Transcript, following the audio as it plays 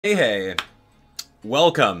Hey,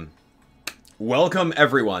 welcome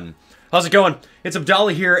everyone. How's it going? It's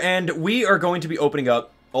Abdallah here, and we are going to be opening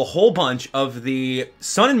up a whole bunch of the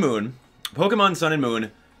Sun and Moon, Pokemon Sun and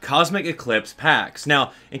Moon Cosmic Eclipse packs.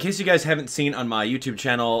 Now, in case you guys haven't seen on my YouTube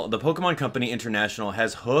channel, the Pokemon Company International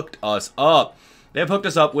has hooked us up. They have hooked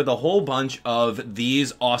us up with a whole bunch of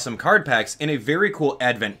these awesome card packs in a very cool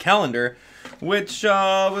advent calendar, which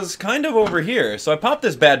was kind of over here. So I popped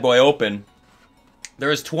this bad boy open. There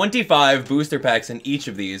is 25 booster packs in each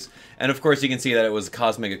of these, and of course you can see that it was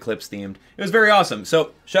Cosmic Eclipse themed. It was very awesome.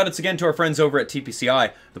 So shoutouts again to our friends over at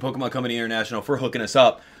TPCI, the Pokemon Company International, for hooking us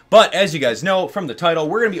up. But as you guys know from the title,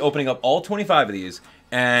 we're going to be opening up all 25 of these,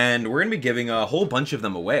 and we're going to be giving a whole bunch of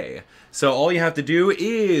them away. So all you have to do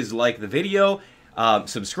is like the video,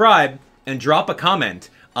 subscribe, and drop a comment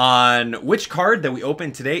on which card that we open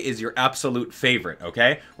today is your absolute favorite,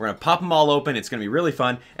 okay? We're going to pop them all open. It's going to be really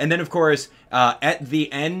fun. And then, of course, at the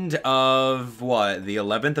end of, what, the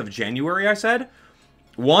 11th of January, I said?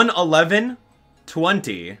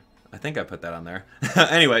 1/11/20. I think I put that on there.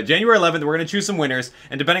 Anyway, January 11th, we're going to choose some winners.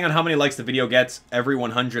 And depending on how many likes the video gets, every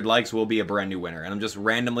 100 likes will be a brand new winner. And I'm just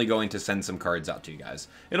randomly going to send some cards out to you guys.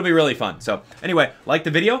 It'll be really fun. So, anyway, like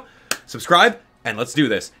the video, subscribe, and let's do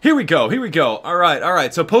this. Here we go, here we go. All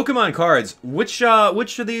right. So Pokemon cards. Which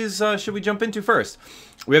of these should we jump into first?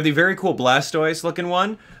 We have the very cool Blastoise looking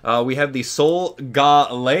one. We have the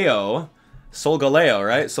Solgaleo,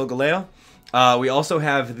 right? Solgaleo. We also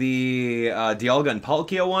have the Dialga and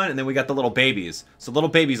Palkia one, and then we got the little babies. So little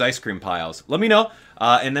babies ice cream piles. Let me know,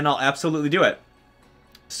 and then I'll absolutely do it.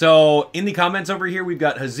 So in the comments over here, we've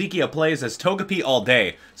got Hazikia plays as Togepi all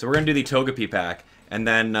day. So we're gonna do the Togepi pack. And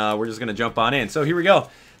then we're just going to jump on in. So here we go.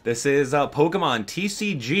 This is Pokemon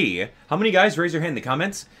TCG. How many guys, raise your hand in the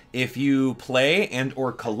comments, if you play and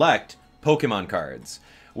or collect Pokemon cards?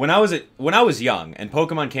 When I was young and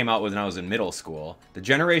Pokemon came out when I was in middle school, the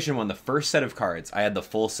generation won the first set of cards. I had the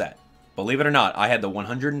full set. Believe it or not, I had the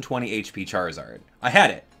 120 HP Charizard. I had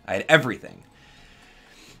it. I had everything.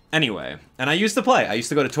 Anyway, and I used to play. I used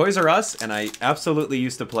to go to Toys R Us, and I absolutely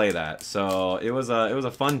used to play that. So it was a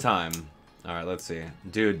fun time. All right, let's see.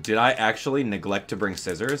 Dude, did I actually neglect to bring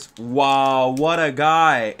scissors? Wow, what a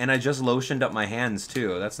guy. And I just lotioned up my hands,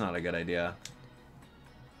 too. That's not a good idea.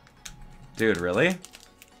 Dude, really?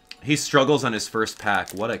 He struggles on his first pack.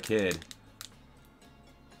 What a kid.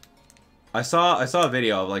 I saw a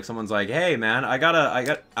video of, like, someone's like, hey, man,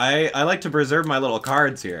 I like to preserve my little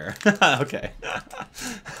cards here. Okay.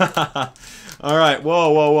 All right,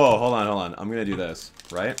 whoa. Hold on. I'm going to do this,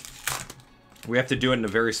 right? We have to do it in a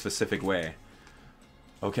very specific way.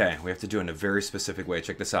 Okay, we have to do it in a very specific way.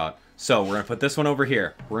 Check this out. So, we're going to put this one over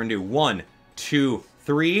here. We're going to do 1, 2,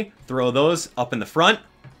 3. Throw those up in the front,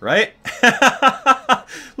 right?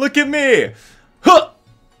 Look at me! Huh!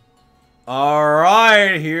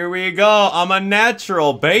 Alright, here we go. I'm a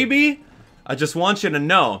natural, baby! I just want you to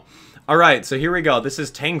know. Alright, so here we go. This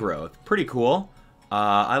is Tangrowth. Pretty cool.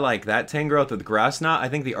 I like that Tangrowth with grass knot. I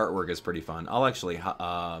think the artwork is pretty fun. I'll actually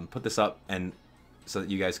put this up and so that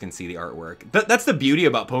you guys can see the artwork. That's the beauty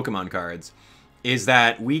about Pokemon cards, is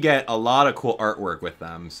that we get a lot of cool artwork with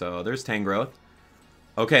them. So there's Tangrowth.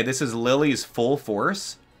 Okay, this is Lily's Full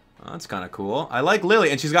Force. Oh, that's kind of cool. I like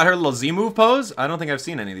Lily, and she's got her little Z-move pose. I don't think I've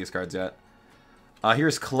seen any of these cards yet.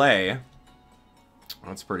 Here's Clay.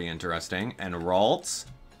 That's pretty interesting. And Ralts.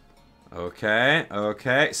 Okay.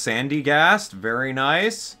 Sandygast, very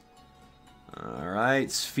nice. Alright,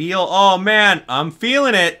 Sfeel. Oh, man, I'm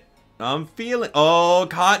feeling it. Oh,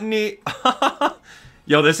 Cottony.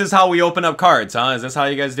 Yo, this is how we open up cards, huh? Is this how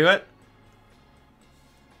you guys do it?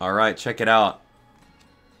 Alright, check it out.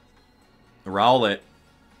 Rowlet.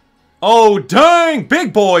 Oh, dang!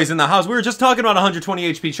 Big boys in the house. We were just talking about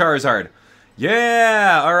 120 HP Charizard.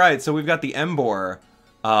 Yeah! Alright, so we've got the Emboar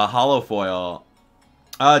Holo Foil.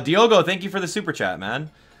 Diogo, thank you for the super chat, man.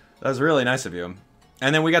 That was really nice of you.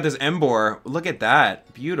 And then we got this Emboar. Look at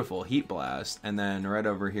that. Beautiful Heat Blast. And then right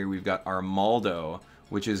over here, we've got Armaldo,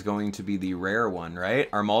 which is going to be the rare one, right?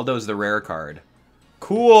 Armaldo's the rare card.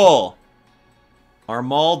 Cool.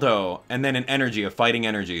 Armaldo. And then an energy, a fighting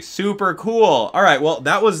energy. Super cool. All right, well,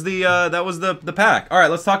 that was the pack. All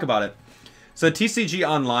right, let's talk about it. So TCG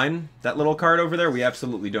Online, that little card over there, we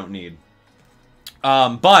absolutely don't need.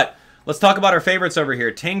 But let's talk about our favorites over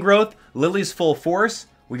here. Tangrowth, Lily's Full Force.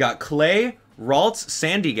 We got Clay, Ralts,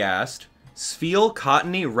 Sandygast, Sfeel,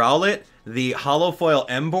 Cottony, Rowlet, the Holo Foil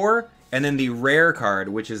Emboar, and then the rare card,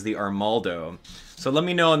 which is the Armaldo. So let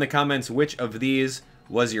me know in the comments which of these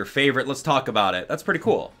was your favorite. Let's talk about it. That's pretty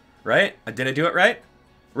cool, right? Did I do it right?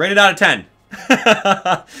 Rate it out of 10.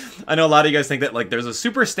 I know a lot of you guys think that like there's a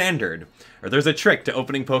super standard or there's a trick to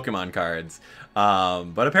opening Pokemon cards,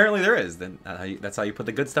 but apparently there is. Then that's how you put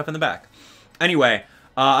the good stuff in the back. Anyway,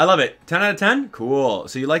 I love it. 10 out of 10? Cool.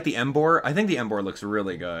 So you like the Emboar? I think the Emboar looks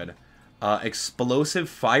really good. Explosive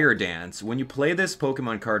Fire Dance. When you play this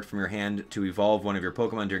Pokemon card from your hand to evolve one of your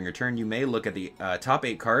Pokemon during your turn, you may look at the top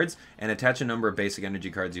 8 cards and attach a number of basic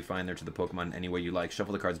energy cards you find there to the Pokemon any way you like.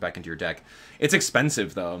 Shuffle the cards back into your deck. It's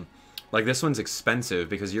expensive, though. Like, this one's expensive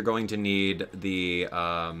because you're going to need the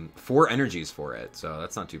 4 energies for it, so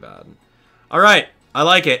that's not too bad. All right. I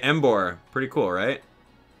like it. Emboar. Pretty cool, right?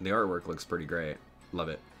 The artwork looks pretty great. Love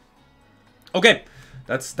it. Okay.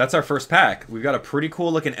 That's our first pack. We've got a pretty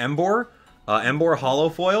cool looking Emboar, Emboar Holo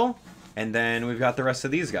Foil, and then we've got the rest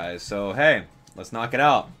of these guys. So, hey, let's knock it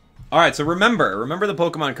out. All right, so remember the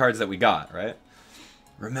Pokemon cards that we got, right?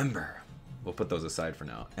 Remember. We'll put those aside for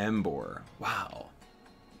now. Emboar. Wow.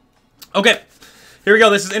 Okay, here we go.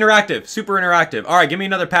 This is interactive, super interactive. All right, give me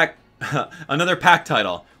another pack, another pack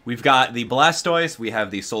title. We've got the Blastoise. We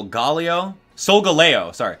have the Solgaleo.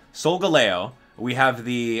 We have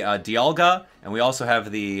the Dialga, and we also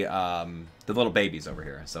have the little babies over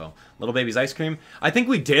here. So, Little Baby's Ice Cream. I think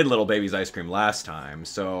we did Little Baby's Ice Cream last time.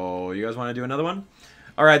 So, you guys want to do another one?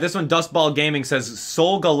 All right, this one, Dustball Gaming, says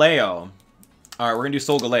Solgaleo. All right, we're going to do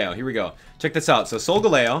Solgaleo. Here we go. Check this out. So,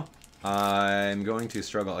 Solgaleo. I'm going to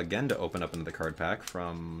struggle again to open up another card pack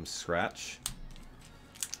from scratch.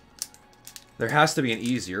 There has to be an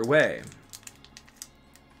easier way.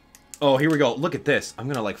 Oh, here we go. Look at this. I'm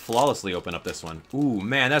going to, like, flawlessly open up this one. Ooh,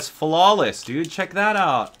 man, that's flawless, dude. Check that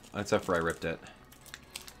out. That's after I ripped it.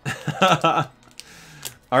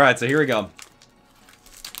 All right, so here we go.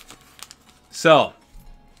 So,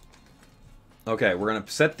 okay, we're going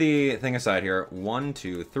to set the thing aside here. 1,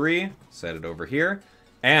 2, 3. Set it over here.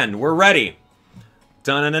 And we're ready.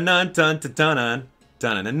 Dun-dun-dun-dun-dun-dun-dun.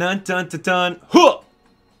 Dun-dun-dun-dun-dun-dun. Huh!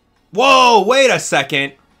 Whoa, wait a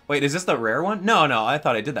second. Wait, is this the rare one? No, I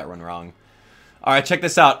thought I did that one wrong. All right, check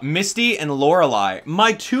this out. Misty and Lorelei.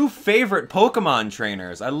 My 2 favorite Pokemon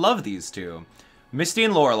trainers. I love these 2. Misty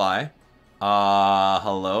and Lorelei.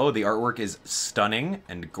 Hello. The artwork is stunning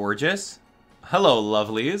and gorgeous. Hello,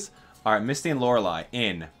 lovelies. All right, Misty and Lorelei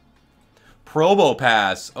in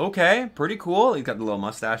Probopass. Okay, pretty cool. He's got the little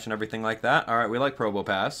mustache and everything like that. All right, we like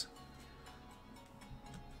Probopass.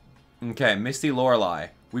 Okay, Misty Lorelei.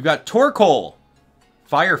 We've got Torkoal.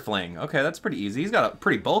 Fire Fling. Okay, that's pretty easy. He's got a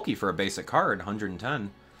pretty bulky for a basic card,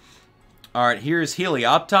 110. All right, here's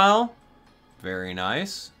Helioptile. Very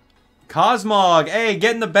nice. Cosmog. Hey,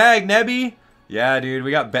 get in the bag, Nebby. Yeah, dude,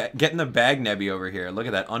 we got get in the bag Nebby over here. Look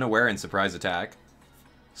at that, unaware and surprise attack.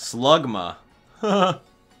 Slugma.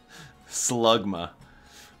 Slugma.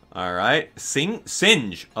 All right.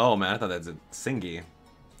 Singe. Oh, man, I thought that was a Singy.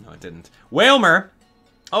 No, it didn't. Whalmer.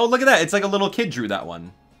 Oh, look at that. It's like a little kid drew that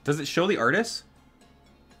one. Does it show the artist?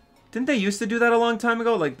 Didn't they used to do that a long time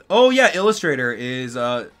ago? Like, oh, yeah, illustrator is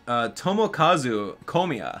Tomokazu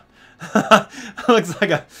Komiya. Looks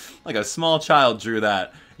like a small child drew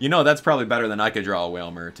that. You know, that's probably better than I could draw a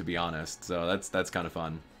Whalmer, to be honest. So that's kind of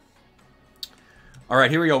fun. All right,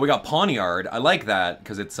 here we go. We got Pawniard. I like that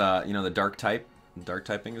because it's, you know, the dark type. Dark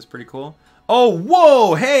typing is pretty cool. Oh,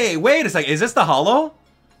 whoa. Hey, wait a second. Is this the holo?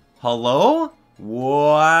 Hello?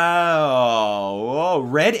 Wow. Whoa,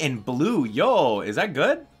 red and blue. Yo, is that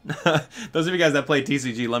good? Those of you guys that play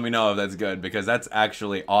TCG, let me know if that's good because that's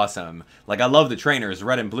actually awesome. Like, I love the trainers.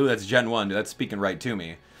 Red and blue, that's Gen 1. Dude, that's speaking right to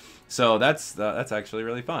me. So that's actually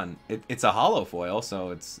really fun. It's a holo foil, so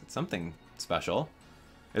it's something special.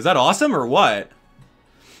 Is that awesome or what?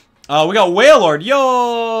 We got Wailord.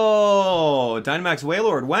 Yo! Dynamax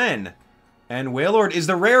Wailord, when? And Wailord is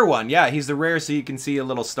the rare one. Yeah, he's the rare, so you can see a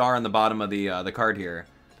little star on the bottom of the card here.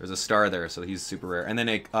 There's a star there, so he's super rare. And then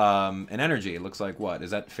an energy. It looks like what? Is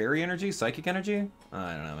that fairy energy? Psychic energy?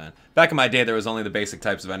 I don't know, man. Back in my day, there was only the basic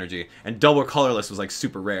types of energy. And double colorless was like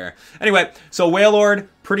super rare. Anyway, so Wailord,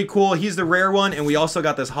 pretty cool. He's the rare one. And we also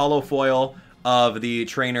got this holo foil of the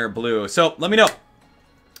trainer blue. So let me know.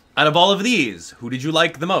 Out of all of these, who did you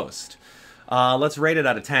like the most? Let's rate it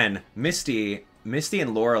out of 10. Misty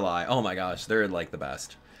and Lorelei. Oh my gosh, they're like the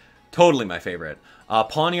best. Totally my favorite.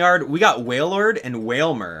 Pawniard, we got Wailord and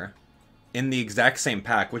Whalmer in the exact same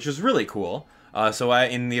pack, which is really cool. So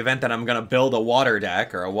in the event that I'm going to build a water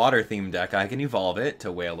deck or a water-themed deck, I can evolve it to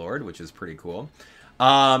Wailord, which is pretty cool.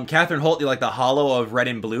 Catherine Holt, you like the holo of red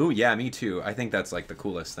and blue? Yeah, me too. I think that's like the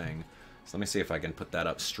coolest thing. So let me see if I can put that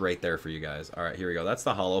up straight there for you guys. All right, here we go. That's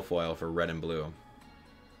the holo foil for red and blue.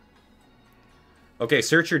 Okay,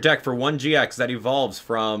 search your deck for one GX that evolves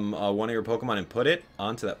from one of your Pokemon and put it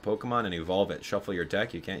onto that Pokemon and evolve it. Shuffle your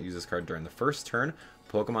deck. You can't use this card during the first turn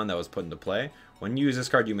Pokemon that was put into play. When you use this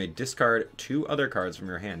card, you may discard 2 other cards from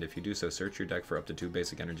your hand. If you do so, search your deck for up to 2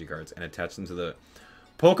 basic energy cards and attach them to the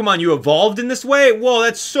Pokemon you evolved in this way. Whoa,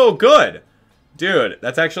 that's so good. Dude,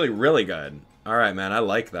 that's actually really good. All right, man, I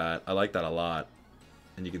like that. I like that a lot.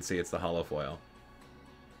 And you can see it's the holo foil.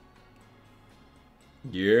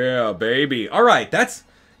 Yeah, baby. All right, that's...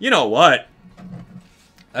 You know what?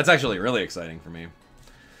 That's actually really exciting for me.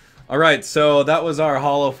 All right, so that was our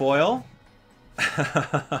holo foil.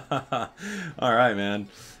 All right, man.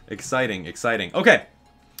 Exciting, exciting. Okay,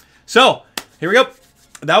 so here we go.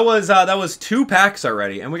 That was 2 packs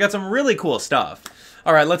already, and we got some really cool stuff.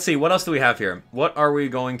 All right, let's see. What else do we have here? What are we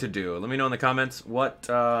going to do? Let me know in the comments. What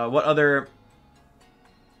other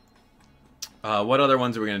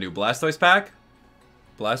ones are we gonna do? Blastoise pack.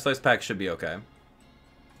 Blastoise pack should be okay.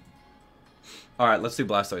 All right, let's do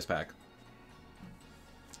Blastoise pack.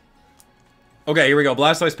 Okay, here we go.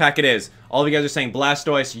 Blastoise pack it is. All of you guys are saying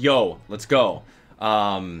Blastoise. Yo, let's go.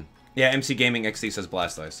 Yeah, MC Gaming XD says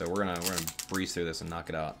Blastoise, so we're gonna breeze through this and knock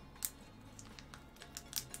it out.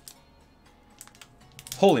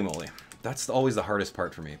 Holy moly. That's always the hardest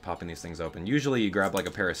part for me, popping these things open. Usually you grab like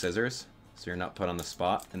a pair of scissors, so you're not put on the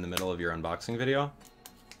spot in the middle of your unboxing video.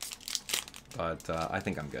 But I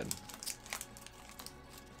think I'm good.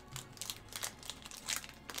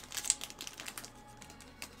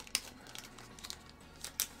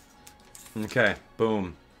 Okay,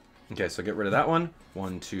 boom. Okay, so get rid of that one.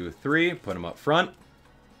 1, 2, 3. Put them up front.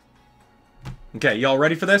 Okay, y'all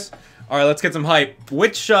ready for this? All right, let's get some hype.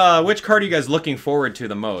 Which card are you guys looking forward to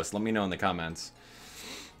the most? Let me know in the comments.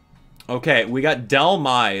 Okay, we got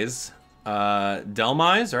Delmise.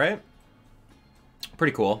 Delmise, right?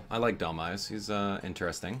 Pretty cool. I like Delmise. He's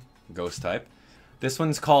interesting. Ghost type. This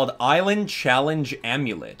one's called Island Challenge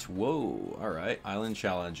Amulet. Whoa. All right. Island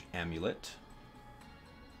Challenge Amulet.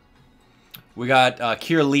 We got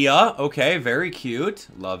Kirlia. Okay, very cute.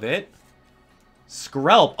 Love it.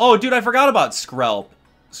 Skrelp. Oh, dude, I forgot about Skrelp.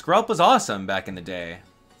 Skrelp was awesome back in the day.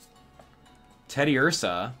 Teddy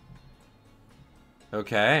Ursa.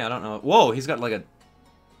 Okay, I don't know. Whoa, he's got like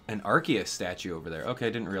an Arceus statue over there. Okay,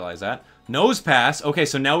 didn't realize that. Nose Pass. Okay,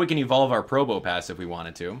 so now we can evolve our Probo Pass if we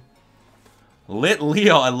wanted to. Lit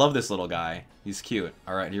Leo. I love this little guy. He's cute.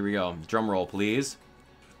 All right, here we go. Drum roll, please.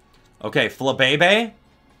 Okay, Flabebe.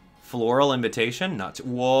 Floral Invitation. Not to,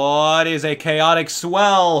 what is a Chaotic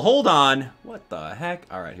Swell? Hold on. What the heck?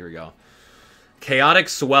 All right, here we go. Chaotic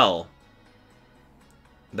Swell.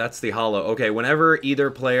 That's the holo. Okay, whenever either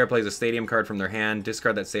player plays a stadium card from their hand,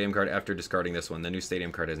 discard that stadium card after discarding this one. The new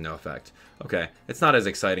stadium card has no effect. Okay, it's not as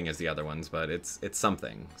exciting as the other ones, but it's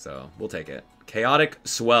something, so we'll take it. Chaotic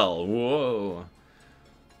Swell. Whoa.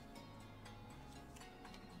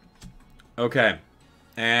 Okay.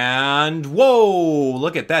 And, whoa,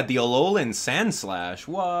 look at that. The Alolan Sandslash.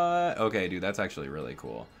 What? Okay, dude, that's actually really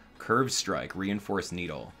cool. Curved Strike, Reinforced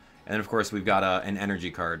Needle. And, of course, we've got an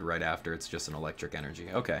energy card right after. It's just an electric energy.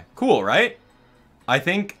 Okay, cool, right? I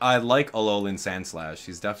think I like Alolan Sandslash.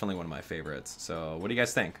 He's definitely one of my favorites. So, what do you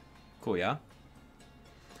guys think? Cool, yeah?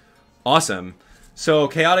 Awesome. So,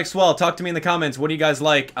 Chaotic Swell, talk to me in the comments. What do you guys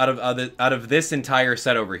like out of this entire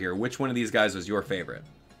set over here? Which one of these guys was your favorite?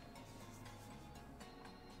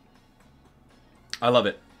 I love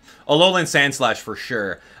it. Alolan Sandslash for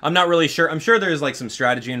sure. I'm not really sure. I'm sure there's like some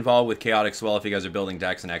strategy involved with Chaotic Swell if you guys are building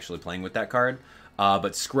decks and actually playing with that card.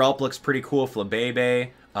 But Skrelp looks pretty cool.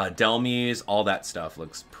 Flabebe, Delmise, all that stuff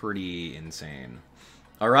looks pretty insane.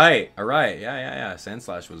 All right. Yeah.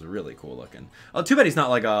 Sandslash was really cool looking. Oh, too bad he's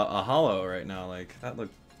not like a holo right now. Like that would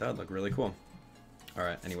look really cool. All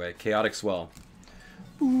right. Anyway, Chaotic Swell.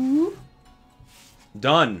 Ooh.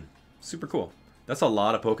 Done. Super cool. That's a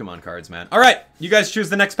lot of Pokemon cards, man. All right, you guys choose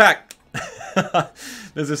the next pack.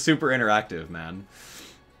 This is super interactive, man.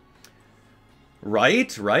 Right.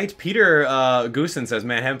 Peter Goosen says,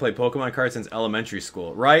 man, I haven't played Pokemon cards since elementary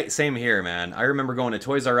school. Right, same here, man. I remember going to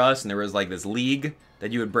Toys R Us, and there was like this league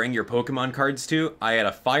that you would bring your Pokemon cards to. I had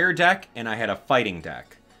a fire deck, and I had a fighting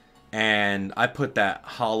deck. And I put that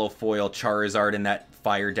holo foil Charizard in that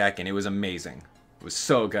fire deck, and it was amazing. It was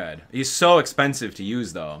so good. He's so expensive to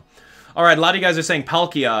use, though. All right, a lot of you guys are saying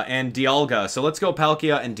Palkia and Dialga. So let's go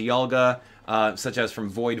Palkia and Dialga, such as from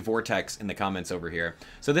Void Vortex in the comments over here.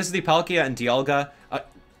 So this is the Palkia and Dialga.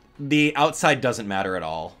 The outside doesn't matter at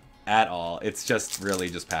all. It's just really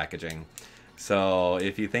just packaging. So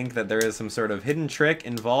if you think that there is some sort of hidden trick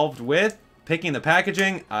involved with picking the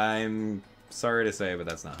packaging, I'm sorry to say, but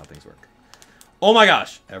that's not how things work. Oh my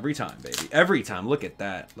gosh. Every time, baby. Every time. Look at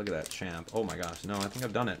that. Look at that champ. Oh my gosh. No, I think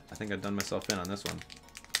I've done it. I think I've done myself in on this one.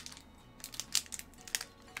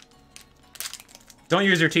 Don't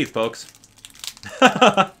use your teeth, folks.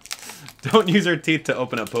 Don't use your teeth to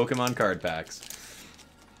open up Pokemon card packs.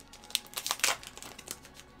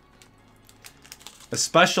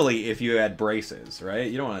 Especially if you had braces, right?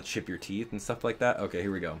 You don't want to chip your teeth and stuff like that. Okay,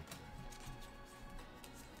 here we go.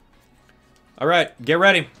 All right, get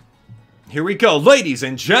ready. Here we go, ladies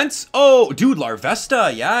and gents. Oh, dude,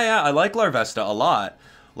 Larvesta. Yeah, I like Larvesta a lot.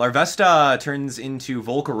 Larvesta turns into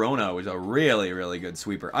Volcarona, which is a really, really good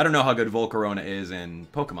sweeper. I don't know how good Volcarona is in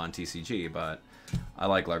Pokemon TCG, but I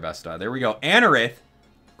like Larvesta. There we go. Anorith.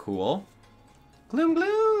 Cool. Gloom,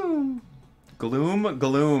 gloom. Gloom,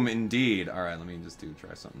 gloom, indeed. All right, let me just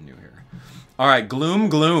try something new here. All right, gloom,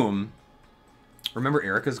 gloom. Remember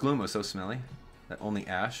Erica's gloom was so smelly that only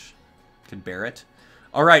Ash could bear it?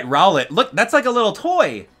 All right, Rowlet. Look, that's like a little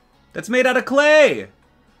toy that's made out of clay.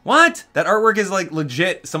 What? That artwork is like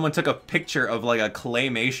legit. Someone took a picture of like a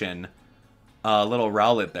claymation little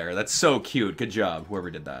Rowlet there. That's so cute. Good job,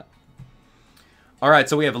 whoever did that. All right,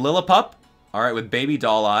 so we have Lillipup. All right, with baby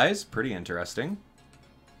doll eyes. Pretty interesting.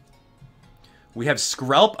 We have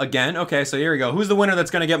Skrelp again. Okay, so here we go. Who's the winner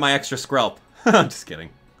that's going to get my extra Skrelp? I'm just kidding.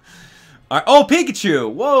 All right. Oh, Pikachu.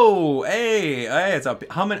 Whoa. Hey, it's up.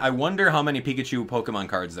 How many? I wonder how many Pikachu Pokemon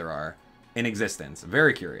cards there are in existence.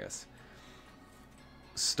 Very curious.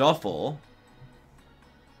 Stuffle.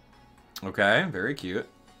 Okay, very cute.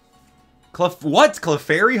 What?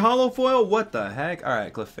 Clefairy Hollow Foil? What the heck? All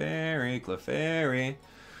right, Clefairy, Clefairy.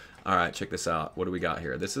 All right, check this out. What do we got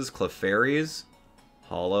here? This is Clefairy's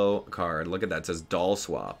Hollow card. Look at that. It says Doll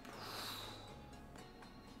Swap.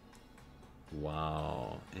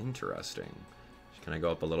 Wow. Interesting. Can I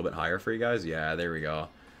go up a little bit higher for you guys? Yeah, there we go.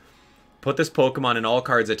 Put this Pokemon and all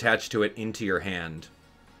cards attached to it into your hand.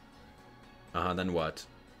 Then what?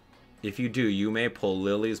 If you do, you may pull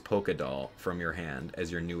Lily's Pokédoll from your hand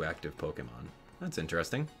as your new active Pokemon. That's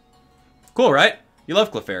interesting. Cool, right? You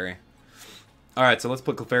love Clefairy. Alright, so let's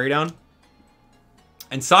put Clefairy down.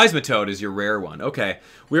 And Seismitoad is your rare one. Okay,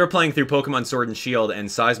 we were playing through Pokemon Sword and Shield, and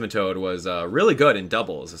Seismitoad was really good in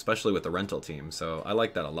doubles, especially with the rental team, so I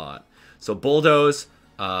like that a lot. So Bulldoze,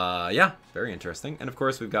 yeah, very interesting. And of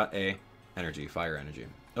course, we've got a energy, fire energy.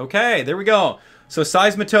 Okay, there we go. So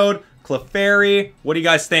Seismitoad, Clefairy, what do you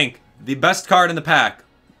guys think? The best card in the pack.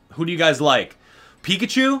 Who do you guys like?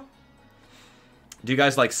 Pikachu? Do you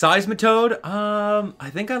guys like Seismitoad? I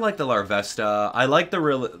think I like the Larvesta. I like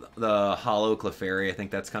the Hollow Clefairy. I think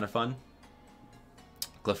that's kind of fun.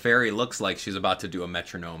 Clefairy looks like she's about to do a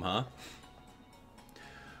metronome, huh?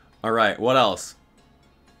 All right, what else?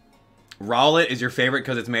 Rowlet is your favorite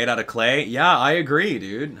because it's made out of clay? Yeah, I agree,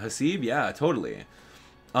 dude. Hasib, yeah, totally.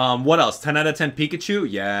 What else? 10 out of 10 Pikachu?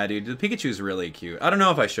 Yeah, dude, the Pikachu's really cute. I don't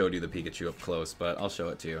know if I showed you the Pikachu up close, but I'll show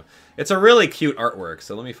it to you. It's a really cute artwork,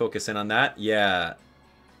 so let me focus in on that. Yeah.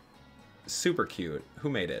 Super cute. Who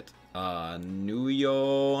made it?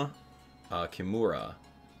 Nuyo Kimura.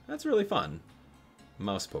 That's really fun.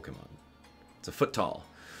 Mouse Pokemon. It's a foot tall.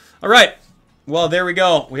 All right. Well, there we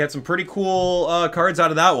go. We had some pretty cool cards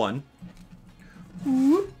out of that one.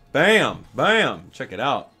 Bam. Bam. Check it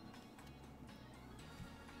out.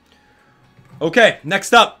 Okay,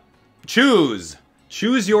 next up. Choose.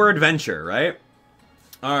 Choose your adventure, right?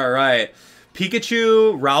 All right.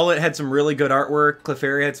 Pikachu, Rowlet had some really good artwork.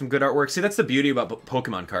 Clefairy had some good artwork. See, that's the beauty about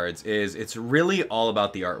Pokemon cards, is it's really all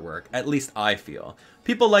about the artwork. At least I feel.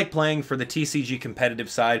 People like playing for the TCG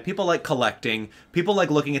competitive side. People like collecting. People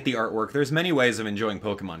like looking at the artwork. There's many ways of enjoying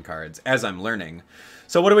Pokemon cards, as I'm learning.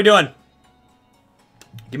 So what are we doing?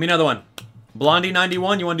 Give me another one.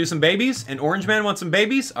 Blondie91, you want to do some babies? And Orange Man wants some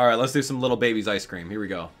babies? All right, let's do some Little Babies Ice Cream. Here we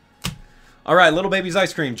go. All right, Little Babies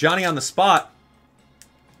Ice Cream. Johnny on the spot.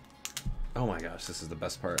 Oh my gosh, this is the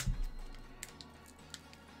best part.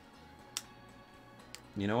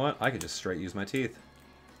 You know what? I could just straight use my teeth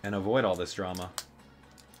and avoid all this drama.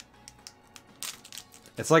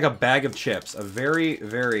 It's like a bag of chips. A very,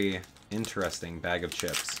 very interesting bag of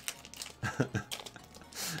chips.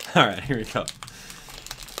 All right, here we go.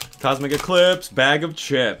 Cosmic Eclipse, bag of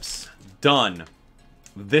chips. Done.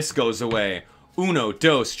 This goes away. Uno,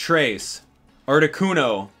 dos, tres.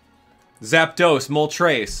 Articuno. Zapdos,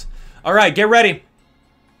 Moltres. Alright, get ready.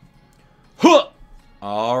 Huh!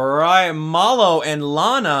 Alright, Malo and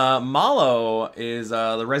Lana. Malo is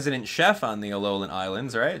the resident chef on the Alolan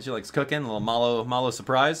Islands, right? She likes cooking. A little Malo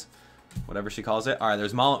surprise. Whatever she calls it. Alright,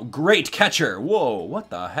 there's Malo. Great catcher. Whoa,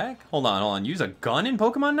 what the heck? Hold on, hold on. Use a gun in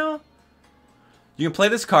Pokemon now? You can play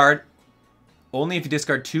this card. Only if you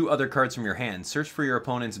discard 2 other cards from your hand. Search for your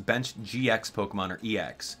opponent's benched GX Pokemon or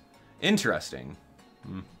EX. Interesting.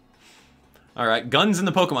 Alright, guns in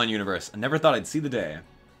the Pokemon universe. I never thought I'd see the day.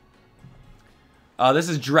 This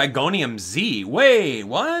is Dragonium Z. Wait,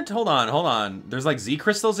 what? Hold on. There's like Z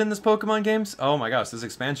crystals in this Pokemon games? Oh my gosh, this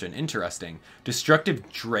expansion. Interesting. Destructive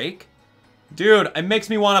Drake? Dude, it makes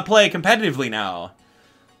me want to play competitively now.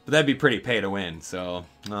 But that'd be pretty pay to win, so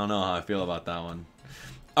I don't know how I feel about that one.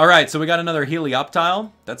 Alright, so we got another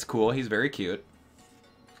Helioptile. That's cool. He's very cute.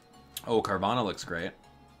 Oh, Carvanha looks great.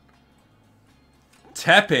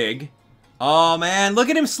 Tepig. Oh man, look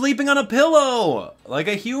at him sleeping on a pillow! Like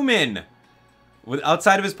a human.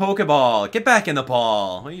 Outside of his Pokeball. Get back in the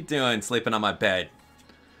ball. What are you doing sleeping on my bed?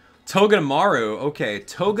 Togedemaru. Okay,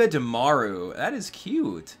 Togedemaru. That is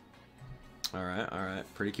cute. Alright.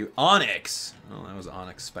 Pretty cute. Onyx. Oh, that was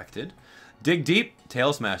unexpected. Dig Deep.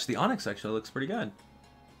 Tail Smash. The Onyx actually looks pretty good.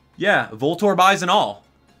 Yeah, Voltorb eyes and all.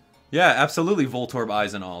 Yeah, absolutely Voltorb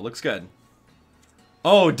eyes and all. Looks good.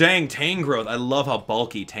 Oh, dang, Tangrowth. I love how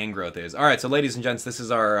bulky Tangrowth is. Alright, so ladies and gents, this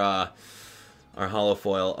is our holo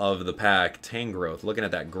foil of the pack. Tangrowth. Looking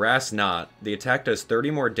at that. Grass Knot. The attack does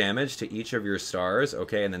 30 more damage to each of your stars.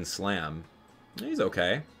 Okay, and then Slam. He's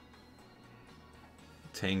okay.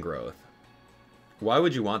 Tangrowth. Why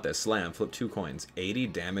would you want this? Slam. Flip 2 coins. 80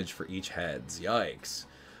 damage for each heads. Yikes.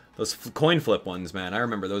 Those coin flip ones, man. I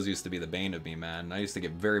remember those used to be the bane of me, man. I used to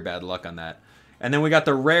get very bad luck on that. And then we got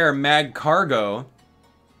the rare Magcargo.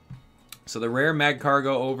 So the rare Magcargo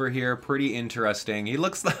over here, pretty interesting. He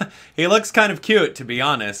looks kind of cute, to be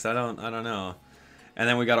honest. I don't know. And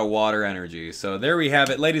then we got a Water Energy. So there we have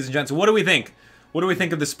it, ladies and gents. What do we think? What do we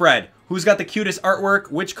think of the spread? Who's got the cutest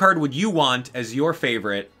artwork? Which card would you want as your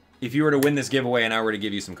favorite if you were to win this giveaway and I were to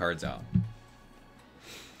give you some cards out?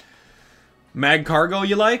 Magcargo,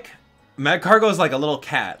 you like? Magcargo is like a little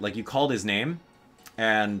cat. Like, you called his name,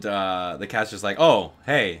 and the cat's just like, oh,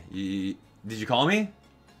 hey, did you call me?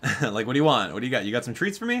 Like, what do you want? What do you got? You got some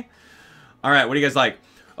treats for me? All right, what do you guys like?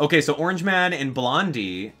 Okay, so Orange Man and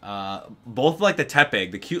Blondie, both like the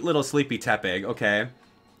Tepig, the cute little sleepy Tepig. Okay,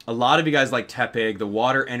 a lot of you guys like Tepig, the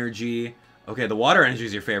Water Energy. Okay, the Water Energy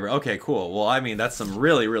is your favorite. Okay, cool. Well, I mean, that's some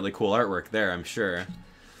really, really cool artwork there, I'm sure.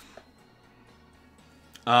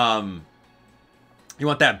 You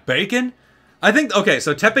want that bacon? I think, okay,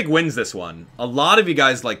 so Tepig wins this one. A lot of you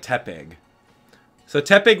guys like Tepig. So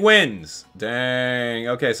Tepig wins. Dang.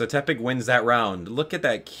 Okay, so Tepig wins that round. Look at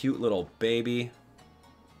that cute little baby.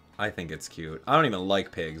 I think it's cute. I don't even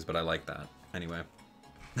like pigs, but I like that. Anyway.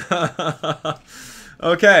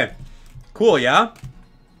 Okay. Cool, yeah?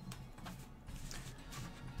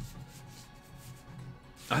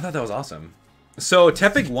 I thought that was awesome. So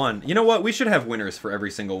Tepig won. You know what? We should have winners for every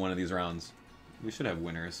single one of these rounds. We should have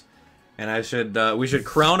winners. And we should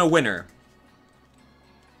crown a winner.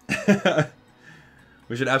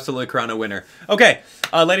 We should absolutely crown a winner. Okay,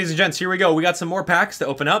 ladies and gents, here we go. We got some more packs to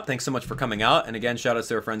open up. Thanks so much for coming out. And again, shout out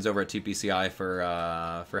to our friends over at TPCI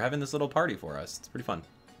for having this little party for us. It's pretty fun.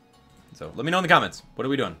 So let me know in the comments. What are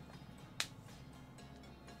we doing?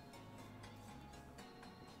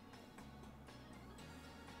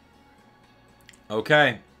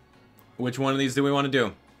 Okay. Which one of these do we want to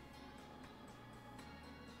do?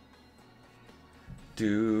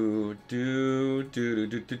 Do.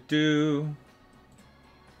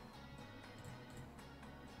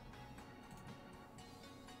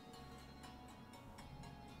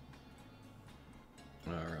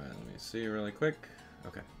 Alright, let me see really quick.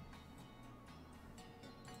 Okay.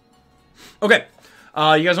 Okay.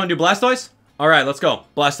 You guys want to do Blastoise? Alright, let's go.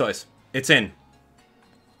 Blastoise. It's in.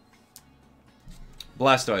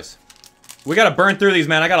 Blastoise. We gotta burn through these,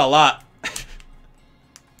 man. I got a lot.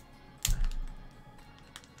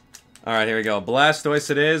 Alright, here we go. Blastoise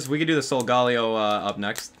it is. We could do the Solgaleo up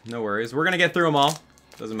next. No worries. We're gonna get through them all.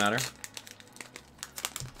 Doesn't matter.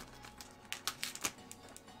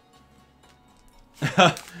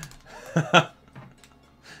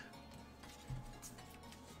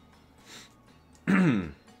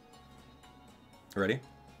 Ready?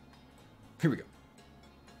 Here we go.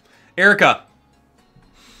 Erica.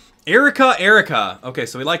 Erica. Okay,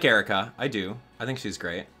 so we like Erica. I do. I think she's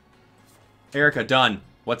great. Erica, done.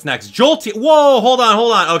 What's next? Jolteon. Whoa, hold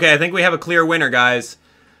on. Okay, I think we have a clear winner, guys.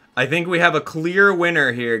 I think we have a clear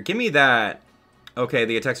winner here. Give me that. Okay,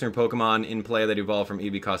 the attacks from your Pokemon in play that evolve from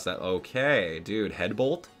EV cost that. Okay, dude,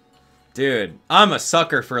 Headbolt. Dude, I'm a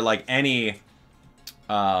sucker for like any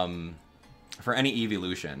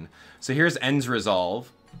evolution. So here's End's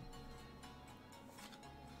Resolve.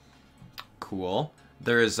 Cool.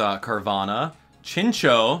 There's Carvanha,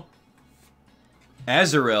 Chincho.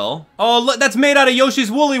 Azurill. Oh, look, that's made out of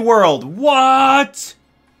Yoshi's Woolly World. What?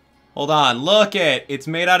 Hold on, look it. It's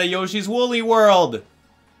made out of Yoshi's Woolly World.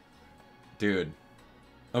 Dude.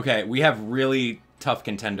 Okay, we have really tough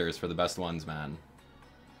contenders for the best ones, man.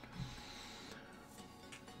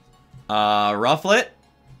 Rufflet.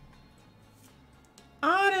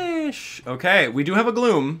 Oddish. Okay, we do have a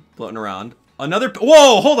Gloom floating around. Another...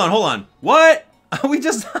 Whoa, hold on. What? We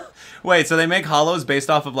just... Wait, so they make hollows based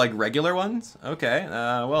off of, like, regular ones? Okay,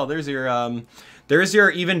 well, there's your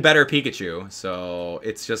even better Pikachu. So,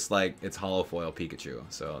 it's just, like, it's hollow foil Pikachu.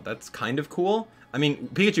 So, that's kind of cool. I mean,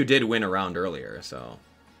 Pikachu did win a round earlier, so...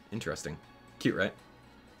 Interesting. Cute, right?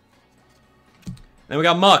 Then we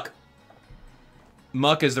got Muck.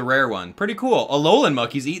 Muck is the rare one. Pretty cool. Alolan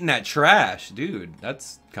Muck, he's eating that trash. Dude,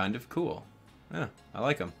 that's kind of cool. Yeah, I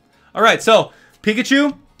like him. Alright, so,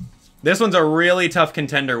 Pikachu... This one's a really tough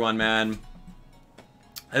contender one, man.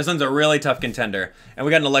 This one's a really tough contender. And we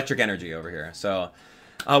got an electric energy over here. So,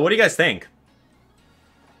 what do you guys think?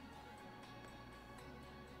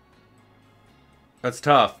 That's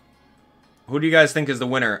tough. Who do you guys think is the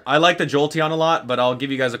winner? I like the Jolteon a lot, but I'll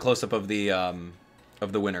give you guys a close-up of the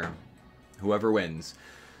winner. Whoever wins.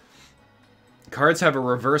 Cards have a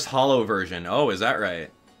reverse hollow version. Oh, is that right?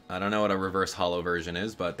 I don't know what a reverse hollow version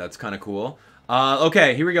is, but that's kind of cool.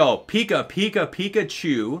 Okay, here we go.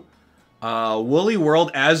 Pikachu. Woolly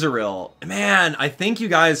World Azurill. Man, I think you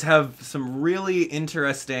guys have some really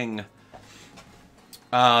interesting...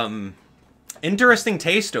 interesting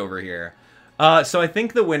taste over here. So I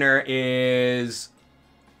think the winner is...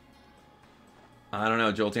 I don't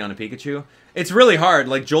know, Jolteon and Pikachu? It's really hard.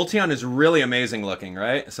 Like, Jolteon is really amazing looking,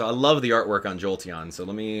 right? So I love the artwork on Jolteon. So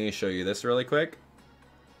let me show you this really quick.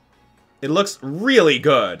 It looks really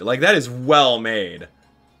good. Like, that is well made.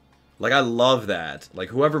 Like, I love that. Like,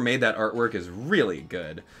 whoever made that artwork is really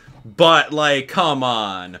good. But, like, come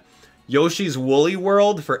on. Yoshi's Woolly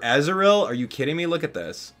World for Azurill? Are you kidding me? Look at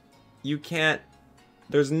this. You can't...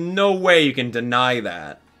 There's no way you can deny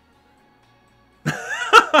that.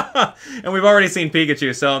 And we've already seen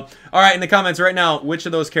Pikachu, so... Alright, in the comments right now, which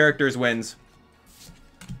of those characters wins?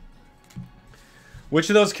 Which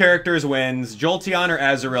of those characters wins? Jolteon or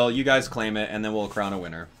Azurill? You guys claim it, and then we'll crown a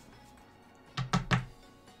winner.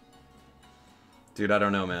 Dude, I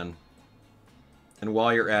don't know, man. And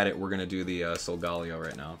while you're at it, we're going to do the Solgaleo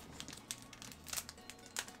right now.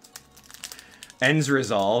 Ends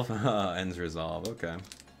Resolve. Ends Resolve, okay.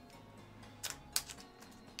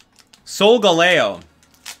 Solgaleo.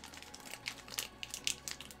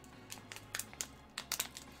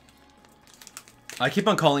 I keep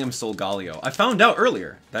on calling him Solgaleo. I found out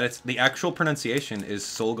earlier that it's the actual pronunciation is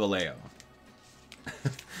Solgaleo.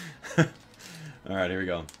 Alright, here we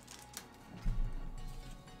go.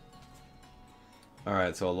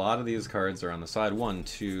 Alright, so a lot of these cards are on the side. 1,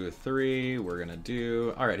 2, 3. We're gonna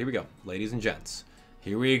do... Alright, here we go. Ladies and gents.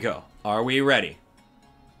 Here we go. Are we ready?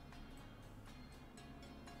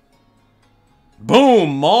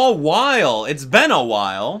 Boom! Mawile! It's been a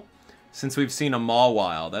while since we've seen a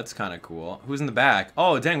Mawile. That's kind of cool. Who's in the back?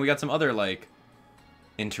 Oh, dang, we got some other, like,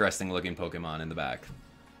 interesting looking Pokemon in the back.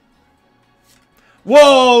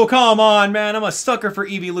 Whoa, come on, man. I'm a sucker for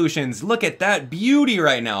evolutions. Look at that beauty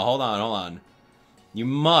right now. Hold on, hold on. You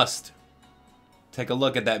must take a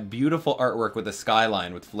look at that beautiful artwork with the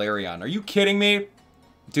skyline with Flareon. Are you kidding me?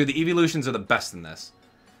 Dude, the evolutions are the best in this.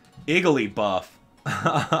 Igglybuff.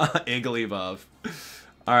 Igglybuff.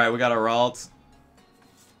 Alright, we got a Ralt.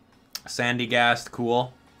 Sandygast,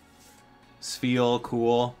 cool. Spheal,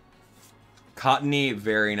 cool. Cottony,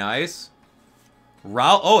 very nice.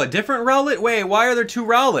 Oh, a different Rowlet? Wait, why are there two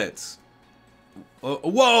Rowlets?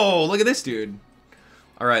 Whoa, look at this dude.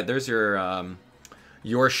 Alright, there's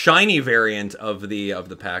your shiny variant of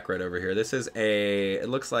the pack right over here. This is it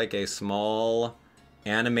looks like a small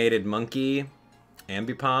animated monkey.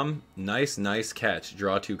 Ambipom. Nice, nice catch.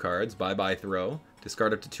 Draw 2 cards. Bye-bye throw.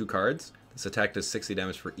 Discard up to 2 cards. This attack does 60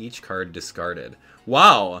 damage for each card discarded.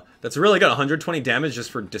 Wow! That's really good. 120 damage just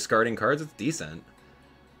for discarding cards? That's decent.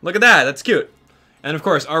 Look at that! That's cute. And of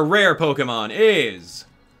course, our rare Pokemon is...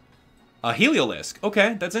 a Heliolisk.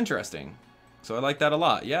 Okay, that's interesting. So I like that a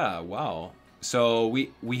lot. Yeah, wow. So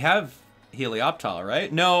we have Helioptile,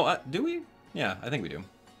 right? No, do we? Yeah, I think we do.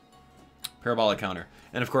 Parabolic counter.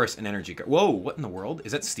 And of course, an energy card. Whoa, what in the world?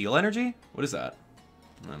 Is that steel energy? What is that?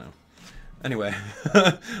 I don't know. Anyway,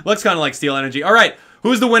 looks kind of like steel energy. All right,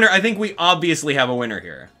 who's the winner? I think we obviously have a winner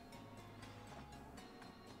here.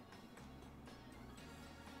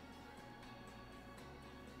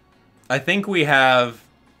 I think we have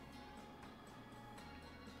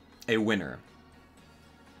a winner.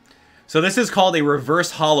 So this is called a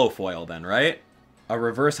reverse hollow foil then, right? a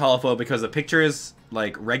reverse holo foil because the picture is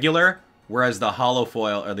like regular, whereas the holo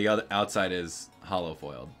foil or the other outside is holo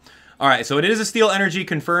foiled. All right, so it is a Steel Energy,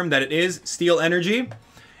 confirmed that it is Steel Energy.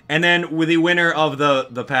 And then with the winner of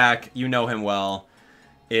the pack, you know him well,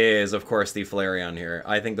 is of course the Flareon here.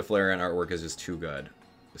 I think the Flareon artwork is just too good.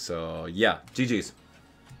 So yeah, GG's.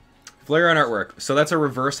 Flareon artwork. So that's a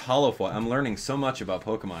reverse holo foil. I'm learning so much about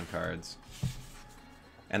Pokemon cards.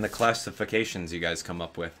 And the classifications you guys come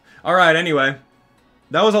up with. All right, anyway.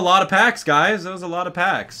 That was a lot of packs, guys. That was a lot of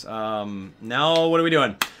packs. Now, what are we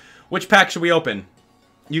doing? Which pack should we open?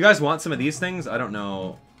 You guys want some of these things? I don't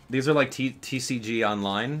know. These are like TCG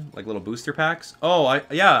Online, like little booster packs. Oh,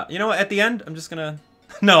 yeah. You know what? At the end, I'm just gonna...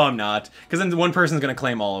 No, I'm not. Because then one person's gonna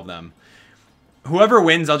claim all of them. Whoever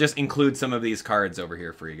wins, I'll just include some of these cards over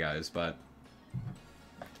here for you guys, but...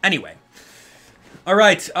 Anyway. All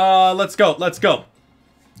right, let's go. Let's go.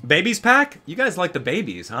 Babies pack? You guys like the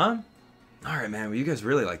babies, huh? All right, man. Well, you guys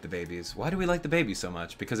really like the babies. Why do we like the babies so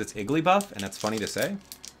much? Because it's Igglybuff, and that's funny to say?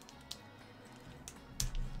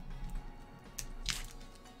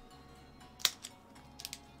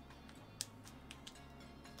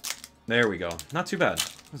 There we go. Not too bad.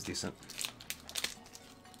 That was decent.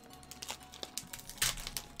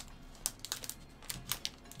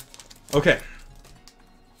 Okay.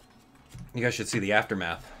 You guys should see the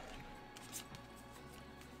aftermath.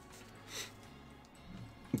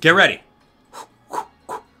 Get ready.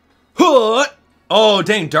 Oh,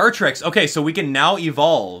 dang, Dartrix. Okay, so we can now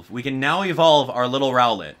evolve. We can now evolve our little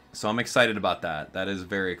Rowlet. So I'm excited about that. That is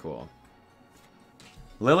very cool.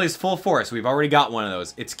 Lily's Full Force. We've already got one of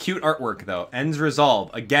those. It's cute artwork, though. N's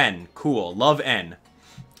Resolve. Again, cool. Love N.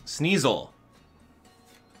 Sneasel.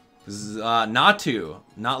 Natu.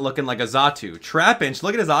 Not looking like a Xatu. Trapinch.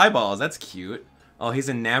 Look at his eyeballs. That's cute. Oh, he's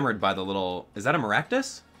enamored by the little... Is that a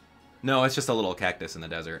Maractus? No, it's just a little cactus in the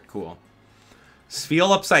desert. Cool.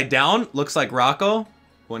 Spheal upside down. Looks like Rocco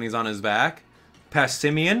when he's on his back.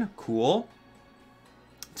 Passimian. Cool.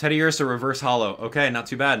 Teddiursa reverse holo. Okay, not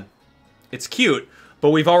too bad. It's cute, but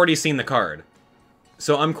we've already seen the card.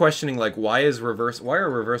 So I'm questioning, like, why are reverse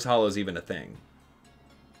holos even a thing?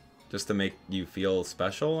 Just to make you feel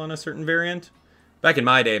special on a certain variant? Back in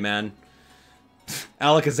my day, man.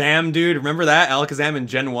 Alakazam, dude. Remember that? Alakazam in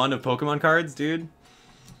Gen 1 of Pokemon cards, dude?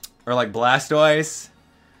 Or like Blastoise.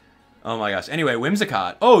 Oh my gosh. Anyway,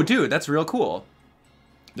 Whimsicott. Oh, dude, that's real cool.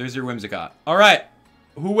 There's your Whimsicott. All right.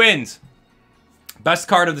 Who wins? Best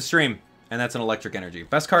card of the stream. And that's an Electric Energy.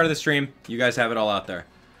 Best card of the stream. You guys have it all out there.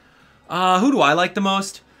 Who do I like the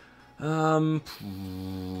most?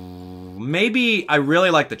 Maybe I really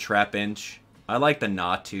like the Trapinch. I like the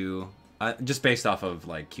Natu. Just based off of,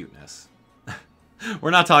 like, cuteness.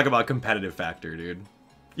 We're not talking about competitive factor, dude.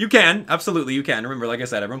 You can. Absolutely, you can. Remember, like I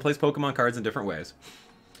said, everyone plays Pokemon cards in different ways.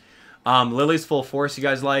 Lily's Full Force, you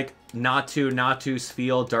guys like. Natu,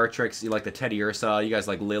 Spheal, Dartrix, you like the Teddiursa. You guys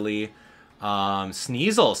like Lily.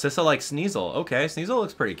 Sneasel. Sissa likes Sneasel. Okay, Sneasel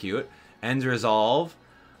looks pretty cute. Ends Resolve.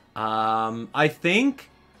 I think,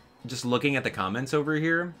 just looking at the comments over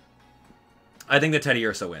here, I think the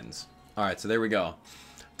Teddiursa wins. Alright, so there we go.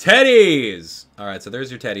 Teddies! Alright, so there's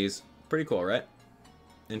your Teddies. Pretty cool, right?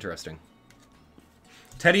 Interesting.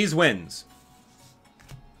 Teddies wins.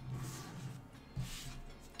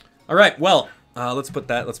 Alright, well, let's put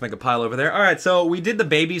that, let's make a pile over there. Alright, so we did the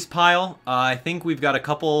babies pile. I think we've got a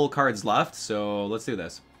couple cards left, so let's do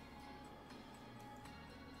this.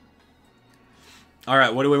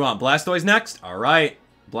 Alright, what do we want? Blastoise next? Alright.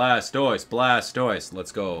 Blastoise.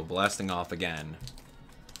 Let's go. Blasting off again.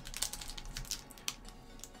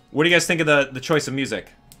 What do you guys think of the choice of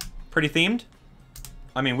music? Pretty themed?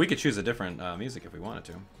 I mean, we could choose a different music if we wanted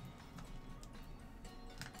to.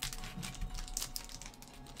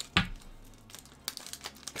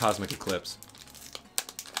 Cosmic Eclipse.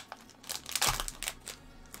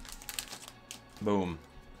 Boom.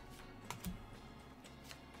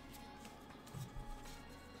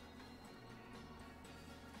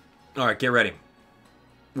 Alright, get ready.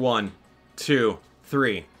 1, 2,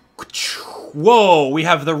 3. Whoa, we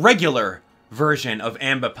have the regular version of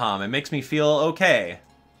Ambipom. It makes me feel okay.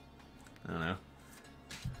 I don't know.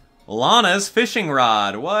 Lana's fishing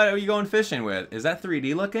rod. What are you going fishing with? Is that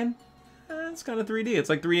 3D looking? It's kind of 3D. It's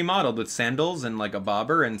like 3D modeled with sandals and like a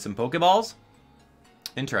bobber and some Pokeballs.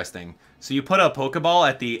 Interesting. So you put a Pokeball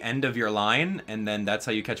at the end of your line and then that's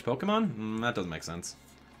how you catch Pokemon? That doesn't make sense.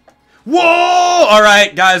 Whoa!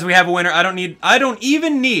 Alright, guys, we have a winner. I don't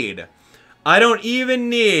even need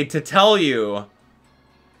to tell you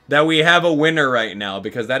that we have a winner right now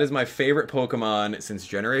because that is my favorite Pokemon since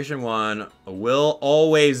Generation 1. Will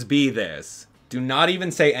always be this. Do not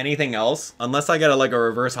even say anything else unless I get like a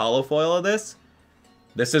reverse holo foil of this.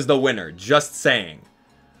 This is the winner. Just saying.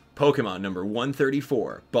 Pokemon number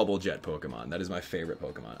 134. Bubble Jet Pokemon. That is my favorite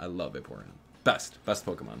Pokemon. I love Vaporeon. Best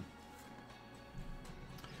Pokemon.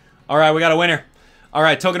 Alright, we got a winner.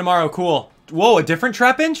 Alright, Togedemaru, cool. Whoa, a different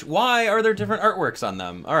Trapinch? Why are there different artworks on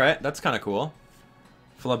them? Alright, that's kind of cool.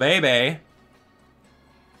 Flabebe.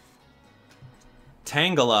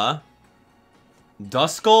 Tangela.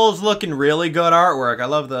 Duskull's looking really good artwork. I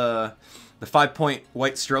love the 5-point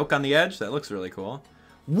white stroke on the edge. That looks really cool.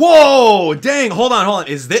 Whoa! Dang, hold on.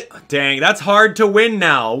 Is this... Dang, that's hard to win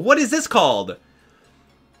now. What is this called?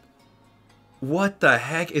 What the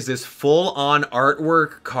heck is this full-on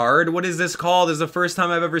artwork card? What is this called? This is the first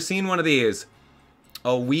time I've ever seen one of these. A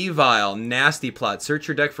Weavile, Nasty Plot. Search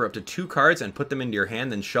your deck for up to 2 cards and put them into your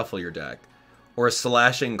hand, then shuffle your deck. Or a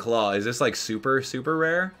Slashing Claw. Is this like super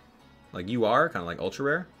rare? Like you are? Kind of like ultra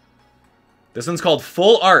rare? This one's called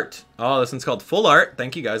Full Art. Oh, this one's called Full Art.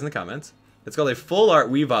 Thank you guys in the comments. It's called a Full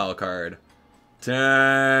Art Weavile card.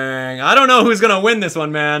 Dang. I don't know who's going to win this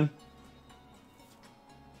one, man.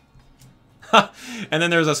 And then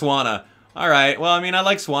there's a Swanna. Alright, well, I mean, I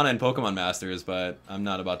like Swanna in Pokemon Masters, but I'm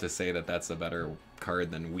not about to say that that's a better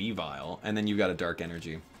card than Weavile. And then you've got a Dark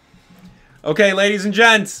Energy. Okay, ladies and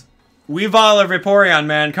gents. Weavile or Vaporeon,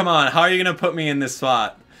 man. Come on, how are you going to put me in this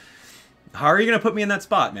spot? How are you going to put me in that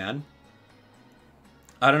spot, man?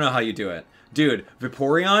 I don't know how you do it. Dude,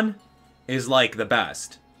 Vaporeon is like the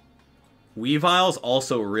best. Weavile's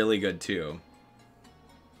also really good, too.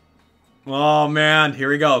 Oh, man. Here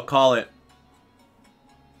we go. Call it.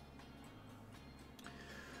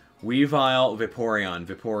 Weavile, Vaporeon,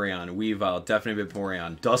 Weavile, definitely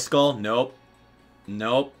Vaporeon. Duskull, nope.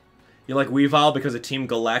 Nope. You like Weavile because of Team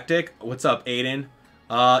Galactic? What's up, Aiden?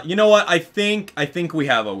 You know what? I think we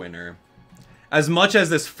have a winner. As much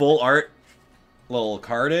as this full art little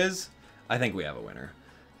card is, I think we have a winner.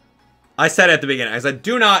 I said at the beginning, I said,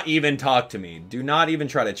 do not even talk to me. Do not even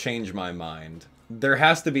try to change my mind. There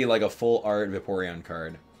has to be like a full art Vaporeon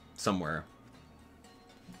card somewhere.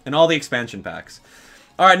 In all the expansion packs.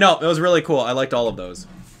 Alright, no, it was really cool. I liked all of those.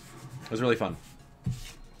 It was really fun.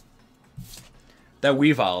 That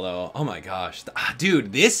Weavile, though. Oh my gosh.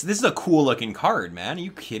 Dude, this is a cool looking card, man. Are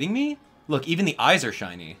you kidding me? Look, even the eyes are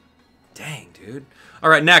shiny. Dang, dude.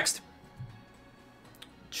 Alright, next.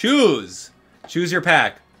 Choose. Choose your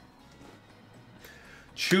pack.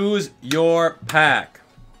 Choose your pack.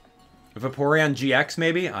 Vaporeon GX,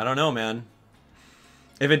 maybe? I don't know, man.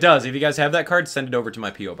 If it does, if you guys have that card, send it over to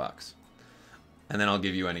my P.O. box. And then I'll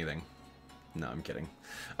give you anything. No, I'm kidding.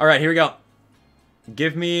 Alright, here we go.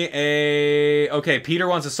 Give me a... Okay, Peter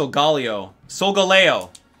wants a Solgaleo. Solgaleo.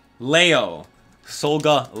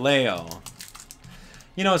 Solgaleo.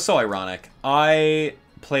 You know, it's so ironic. I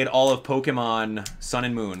played all of Pokemon Sun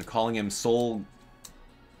and Moon, calling him Solgaleo.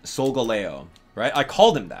 Right? I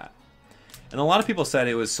called him that. And a lot of people said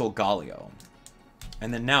it was Solgaleo.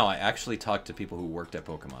 And then now I actually talked to people who worked at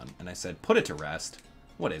Pokemon. And I said, put it to rest.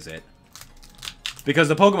 What is it? Because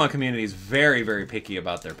the Pokemon community is very, very picky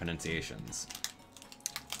about their pronunciations.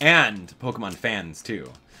 And Pokemon fans,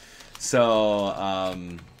 too. So,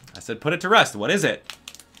 I said, put it to rest. What is it?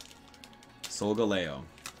 Solgaleo.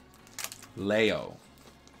 Leo.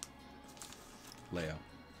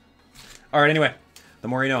 Alright, anyway. The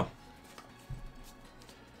more you know.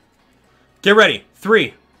 Get ready.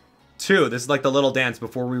 3, 2. This is like the little dance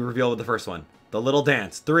before we reveal the first one. The little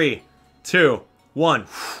dance. 3, 2, 1.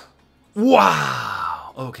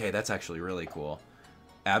 Wow! Okay, that's actually really cool.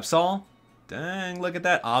 Absol? Dang, look at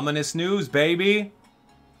that. Ominous news, baby.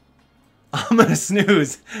 Ominous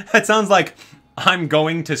snooze. That sounds like I'm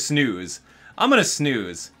going to snooze. I'm gonna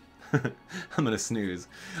snooze. I'm gonna snooze.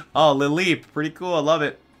 Oh, Lileep. Pretty cool. I love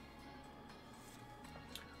it.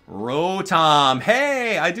 Rotom.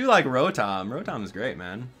 Hey, I do like Rotom. Rotom's great,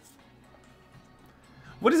 man.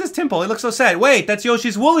 What is this Timple? He looks so sad. Wait, that's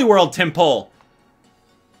Yoshi's Woolly World Timple.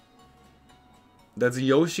 That's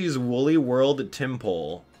Yoshi's Woolly World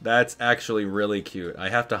Timple. That's actually really cute. I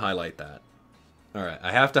have to highlight that. Alright,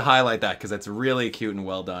 I have to highlight that because that's really cute and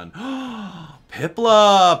well done.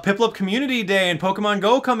 Piplup! Piplup Community Day and Pokemon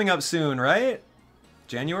Go coming up soon, right?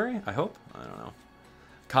 January, I hope? I don't know.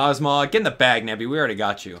 Cosmog, get in the bag, Nebby. We already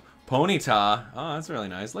got you. Ponyta. Oh, that's really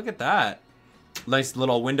nice. Look at that. Nice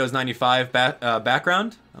little Windows 95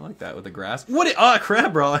 background. I like that with the grass. What? Oh,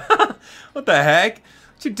 crap, bro. What the heck?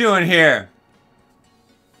 What you doing here?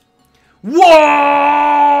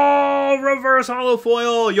 Whoa! Reverse holo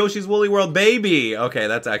foil! Yoshi's Woolly World baby! Okay,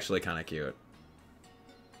 that's actually kind of cute.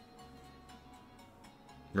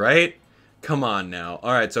 Right? Come on now.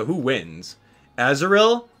 Alright, so who wins?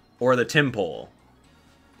 Azurill or the Timpole?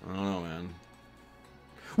 I don't know, man.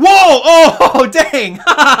 Whoa! Oh, dang!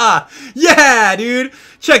 Yeah, dude!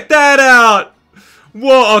 Check that out!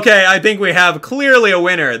 Whoa, okay, I think we have clearly a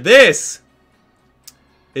winner. This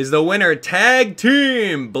is the winner tag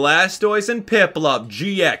team Blastoise and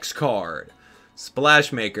Piplup-GX card.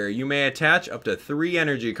 Splash Maker, you may attach up to 3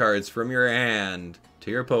 energy cards from your hand to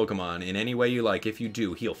your Pokemon in any way you like. If you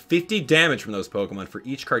do, heal 50 damage from those Pokemon for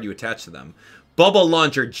each card you attach to them. Bubble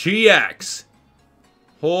Launcher GX.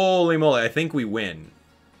 Holy moly, I think we win.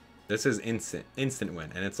 This is instant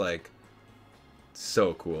win, and it's like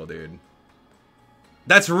so cool, dude.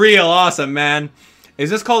 That's real awesome, man. Is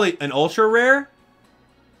this called an ultra rare?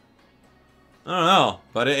 I don't know,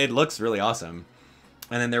 but it looks really awesome.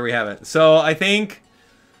 And then there we have it. So I think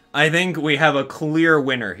we have a clear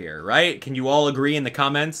winner here, right? Can you all agree in the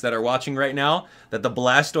comments that are watching right now that the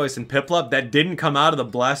Blastoise and Piplup that didn't come out of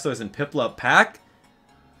the Blastoise and Piplup pack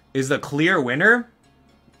is the clear winner?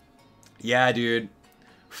 Yeah, dude.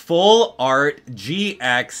 Full art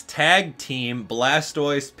GX tag team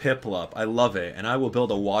Blastoise Piplup. I love it. And I will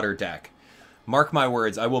build a water deck. Mark my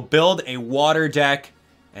words. I will build a water deck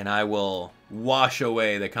and I will wash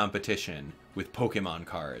away the competition with Pokemon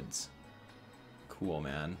cards. Cool,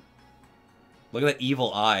 man. Look at that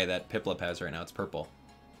evil eye that Piplup has right now. It's purple.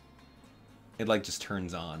 It like just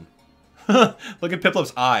turns on. Look at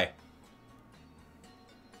Piplup's eye.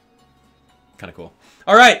 Kind of cool.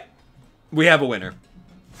 All right. We have a winner.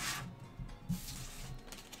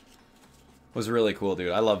 Was really cool,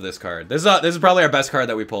 dude. I love this card. This is probably our best card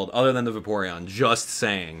that we pulled, other than the Vaporeon. Just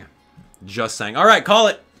saying. Just saying. All right, call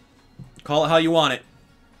it. Call it how you want it.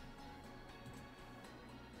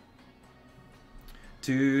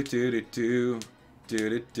 Do do do do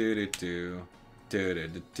do do do do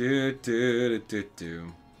do do do do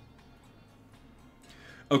do.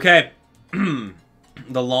 Okay. The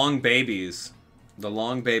long babies. The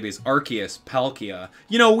long babies. Arceus, Palkia.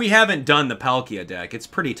 You know, we haven't done the Palkia deck. It's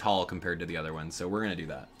pretty tall compared to the other ones, so we're going to do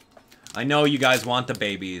that. I know you guys want the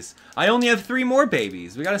babies. I only have 3 more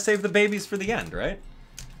babies. We got to save the babies for the end, right?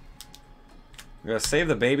 We got to save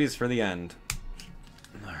the babies for the end.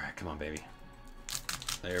 All right, come on, baby.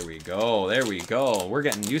 There we go. There we go. We're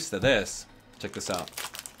getting used to this. Check this out.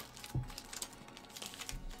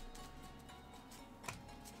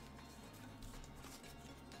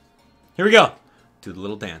 Here we go. Do the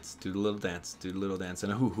little dance, do the little dance, do the little dance,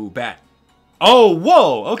 and a hoo-hoo bat. Oh,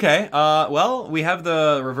 whoa, okay. Well, we have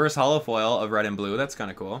the reverse holofoil of red and blue. That's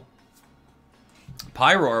kind of cool.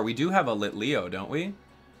 Pyroar, we do have a lit Leo, don't we?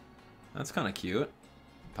 That's kind of cute.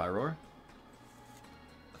 Pyroar.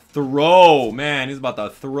 Throw, man, he's about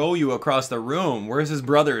to throw you across the room. Where's his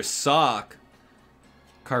brother's sock?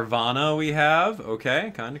 Carvana we have.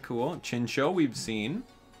 Okay, kind of cool. Chincho we've seen.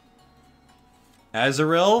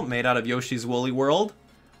 Azurill, made out of Yoshi's Woolly World.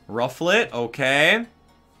 Rufflet, okay.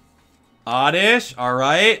 Oddish,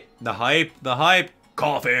 alright. The hype.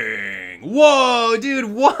 Coughing. Whoa,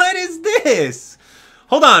 dude, what is this?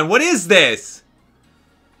 Hold on, what is this?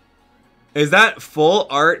 Is that full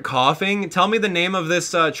art Coughing? Tell me the name of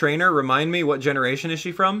this trainer. Remind me, what generation is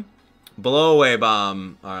she from? Blow Away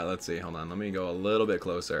Bomb. Alright, let's see. Hold on, let me go a little bit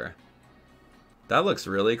closer. That looks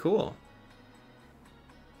really cool.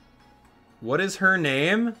 What is her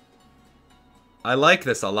name? I like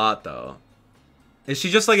this a lot, though. Is she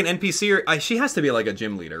just like an NPC? Or she has to be like a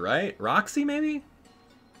gym leader, right? Roxy, maybe?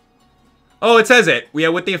 Oh, it says it. Yeah,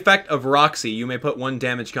 with the effect of Roxy, you may put 1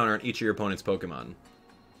 damage counter on each of your opponent's Pokemon.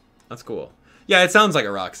 That's cool. Yeah, it sounds like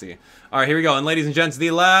a Roxy. All right, here we go. And ladies and gents, the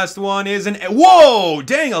last one is an... Whoa!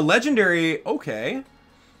 Dang, a legendary... Okay.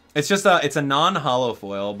 It's just a... It's a non-holo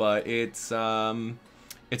foil, but it's a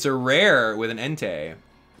rare with an Entei.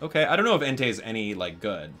 Okay, I don't know if Entei's any, like,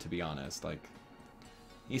 good, to be honest. Like,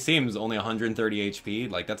 he seems only 130 HP.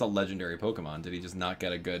 Like, that's a legendary Pokemon. Did he just not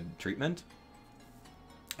get a good treatment?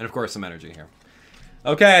 And, of course, some energy here.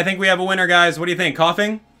 Okay, I think we have a winner, guys. What do you think?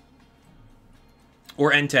 Coughing?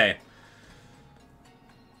 Or Entei?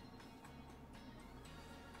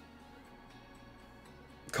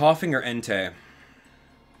 Coughing or Entei?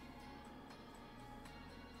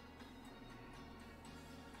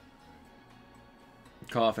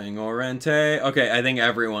 Coughing or Entei. Okay, I think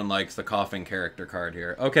everyone likes the Coughing character card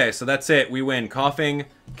here. Okay, so that's it. We win. Coughing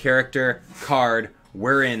character card.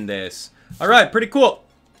 We're in this. Alright, pretty cool.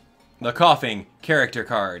 The Coughing character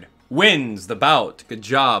card wins the bout. Good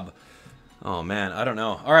job. Oh, man, I don't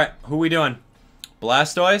know. Alright, who we doing?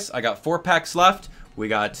 Blastoise. I got 4 packs left. We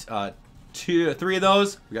got 3 of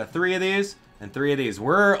those. We got 3 of these and 3 of these.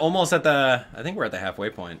 We're almost at the... I think we're at the halfway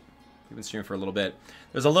point. We've been streaming for a little bit.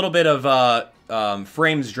 There's a little bit of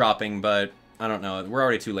frames dropping, but I don't know. We're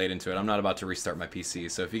already too late into it. I'm not about to restart my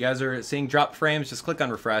PC. So if you guys are seeing drop frames, just click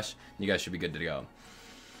on refresh. You guys should be good to go.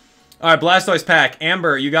 All right, Blastoise pack.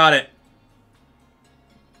 Amber, you got it.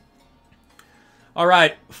 All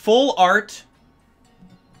right, full art.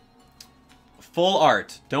 Full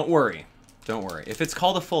art. Don't worry. Don't worry. If it's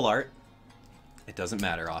called a full art, it doesn't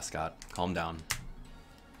matter, Oscott. Calm down.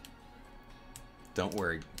 Don't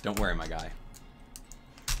worry. Don't worry, my guy.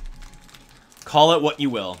 Call it what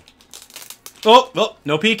you will. Oh, oh,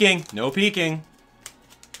 no peeking. No peeking.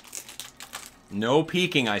 No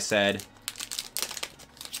peeking, I said.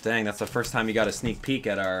 Dang, that's the first time you got a sneak peek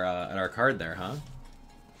at our card there, huh?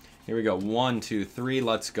 Here we go. 1, 2, 3.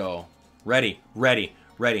 Let's go. Ready, ready,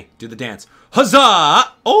 ready. Do the dance.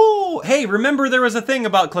 Huzzah! Oh, hey, remember there was a thing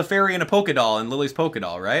about Clefairy and a Pokédoll and Lily's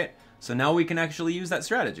Pokédoll, right? So now we can actually use that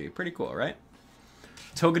strategy. Pretty cool, right?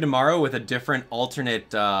 Togedemaru with a different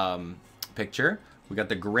alternate picture. We got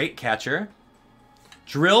the Great Catcher.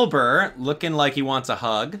 Drillbur looking like he wants a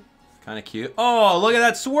hug. Kind of cute. Oh, look at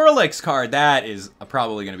that Swirlix card. That is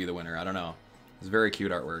probably going to be the winner. I don't know. It's very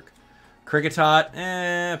cute artwork.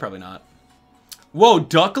 Kricketot. Probably not. Whoa,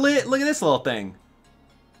 Ducklet. Look at this little thing.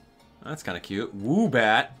 That's kind of cute.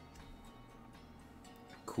 Woobat.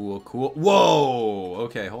 Cool, cool. Whoa.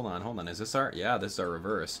 Okay, hold on, hold on. Is this our... Yeah, this is our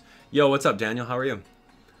reverse. Yo, what's up, Daniel? How are you?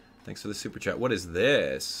 Thanks for the super chat. What is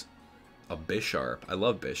this? A Bisharp. I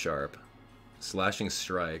love Bisharp. Slashing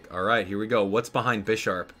Strike. All right, here we go. What's behind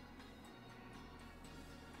Bisharp?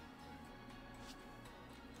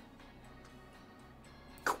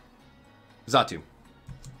 Zatu.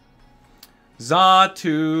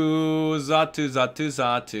 Zatu, Zatu, Zatu,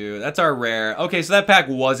 Zatu. That's our rare. Okay, so that pack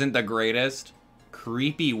wasn't the greatest.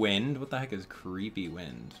 Creepy Wind. What the heck is Creepy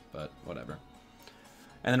Wind? But whatever.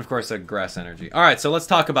 And then, of course, a Grass Energy. All right, so let's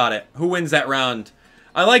talk about it. Who wins that round?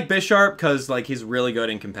 I like Bisharp because, like, he's really good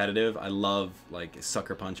and competitive. I love, like,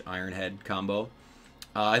 Sucker Punch Iron Head combo.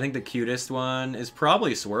 I think the cutest one is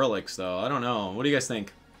probably Swirlix, though. I don't know. What do you guys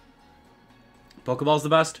think? Pokeball's the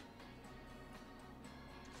best?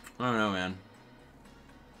 I don't know, man.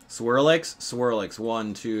 Swirlix? Swirlix.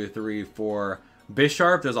 1, 2, 3, 4.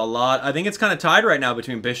 Bisharp, there's a lot. I think it's kind of tied right now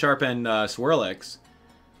between Bisharp and Swirlix.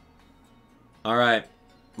 All right.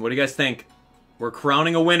 What do you guys think? We're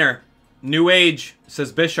crowning a winner. New Age,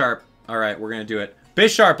 says Bisharp. All right, we're going to do it.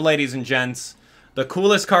 Bisharp, ladies and gents. The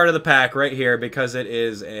coolest card of the pack right here because it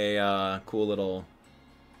is a cool little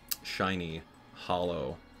shiny,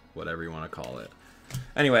 hollow, whatever you want to call it.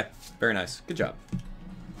 Anyway, very nice. Good job.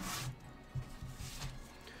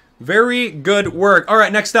 Very good work. All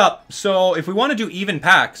right, next up. So if we want to do even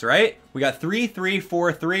packs, right? We got 3, 3,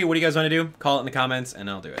 4, 3. What do you guys want to do? Call it in the comments, and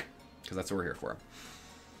I'll do it. Because that's what we're here for.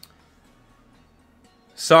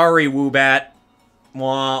 Sorry, Woobat.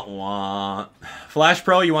 Wah, wah. Flash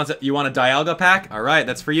Pro, you want a Dialga pack? All right,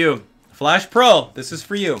 that's for you. Flash Pro, this is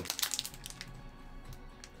for you.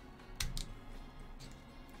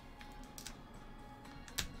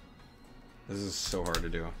 This is so hard to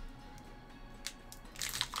do.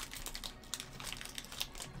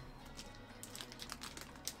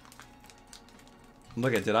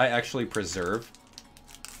 Look at, did I actually preserve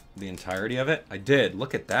the entirety of it? I did.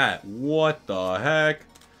 Look at that. What the heck?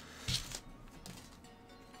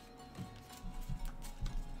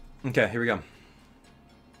 Okay, here we go.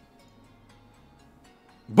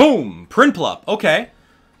 Boom! Prinplup. Okay.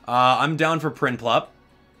 I'm down for Prinplup.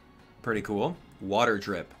 Pretty cool. Water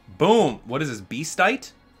Drip. Boom! What is this?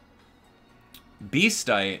 Beastite?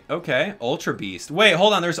 Beastite. Okay. Ultra Beast. Wait,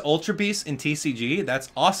 hold on. There's Ultra Beast in TCG?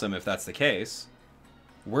 That's awesome if that's the case.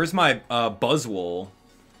 Where's my Buzzwole?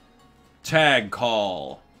 Tag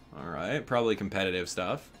Call. Alright, probably competitive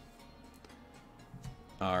stuff.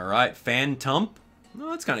 Alright, Phantump.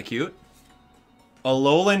 Oh, that's kind of cute.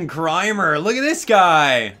 Alolan Grimer. Look at this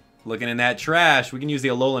guy. Looking in that trash. We can use the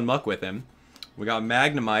Alolan Muck with him. We got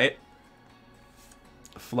Magnemite.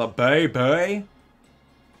 Flabébé.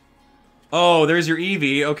 Oh, there's your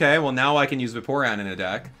Eevee. Okay, well now I can use Vaporeon in a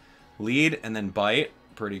deck. Lead and then Bite.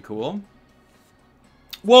 Pretty cool.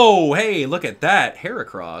 Whoa, hey, look at that.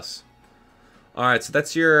 Heracross. Alright, so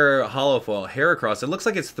that's your hollow foil. Heracross. It looks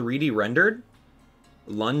like it's 3D rendered.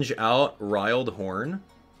 Lunge Out, Riled Horn.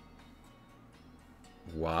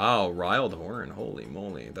 Wow, Riled Horn. Holy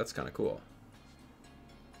moly. That's kind of cool.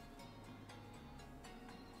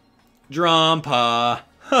 Drampa.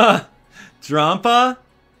 Drampa?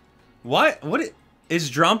 What?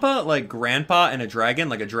 Is Drampa like grandpa and a dragon?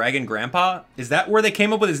 Like a dragon grandpa? Is that where they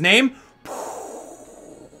came up with his name?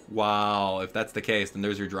 Wow, if that's the case, then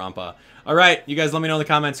there's your Drampa. All right, you guys let me know in the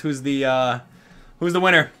comments who's the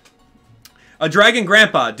winner. A dragon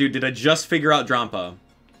grandpa. Dude, did I just figure out Drampa?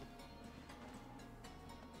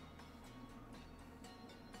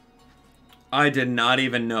 I did not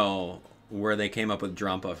even know where they came up with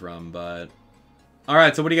Drampa from, but...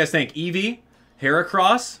 Alright, so what do you guys think? Eevee?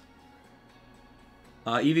 Heracross?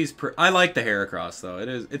 Eevee's... I like the Heracross, though.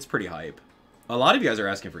 It's pretty hype. A lot of you guys are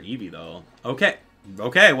asking for Eevee, though. Okay.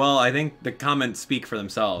 Okay, well, I think the comments speak for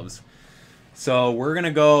themselves. So, we're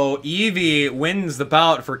gonna go... Eevee wins the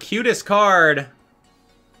bout for cutest card.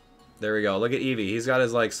 There we go. Look at Eevee. He's got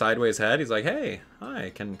his, like, sideways head. He's like, hey,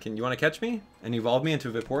 hi, can you want to catch me? And evolve me into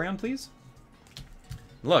a Vaporeon, please?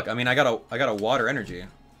 Look, I mean, I got a water energy.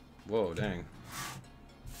 Whoa, dang.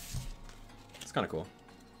 It's kind of cool.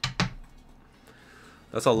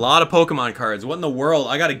 That's a lot of Pokemon cards. What in the world?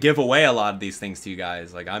 I got to give away a lot of these things to you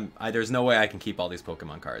guys. Like, there's no way I can keep all these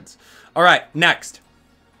Pokemon cards. All right, next.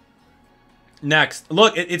 Next.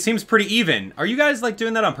 Look, it seems pretty even. Are you guys, like,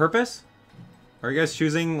 doing that on purpose? Are you guys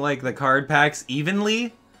choosing, like, the card packs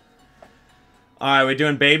evenly? All right, we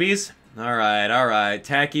doing babies? All right, all right.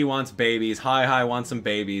 Tacky wants babies. Hi wants some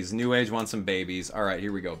babies. New Age wants some babies. All right,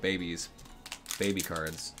 here we go. Babies. Baby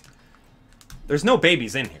cards. There's no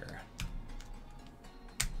babies in here.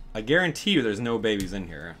 I guarantee you there's no babies in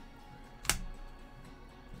here.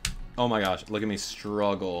 Oh my gosh, look at me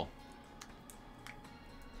struggle.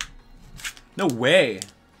 No way.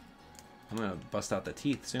 I'm gonna bust out the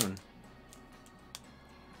teeth soon.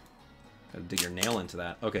 Gotta dig your nail into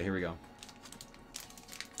that. Okay, here we go.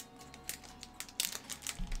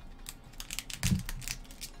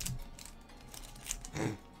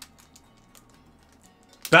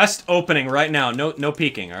 Best opening right now. No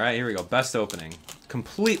peeking. All right, here we go. Best opening.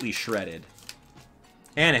 Completely shredded.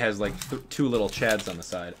 And it has like 2 little chads on the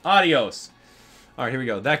side. Adios. All right, here we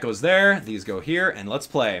go. That goes there. These go here. And let's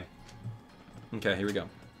play. Okay, here we go.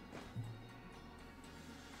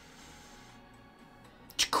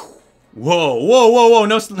 Whoa.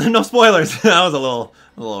 No spoilers. That was a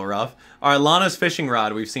little rough. All right, Lana's Fishing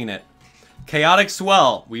Rod. We've seen it. Chaotic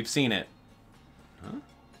Swell. We've seen it. Huh?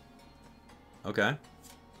 Okay.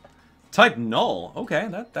 Type Null. Okay,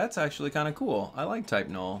 that's actually kind of cool. I like Type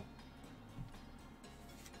Null.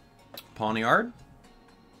 Pawniard.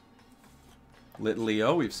 Lit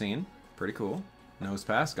Leo, we've seen. Pretty cool. Nose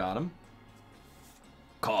Pass, got him.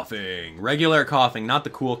 Coughing. Regular coughing, not the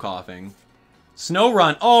cool coughing. Snow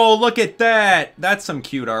Run. Oh, look at that. That's some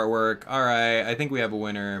cute artwork. All right, I think we have a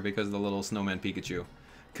winner because of the little snowman Pikachu.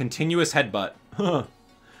 Continuous Headbutt. Huh.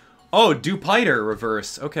 Oh, Dupiter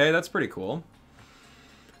reverse. Okay, that's pretty cool.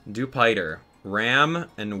 Dupiter, Ram,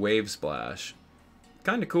 and Wave Splash.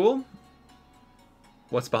 Kind of cool.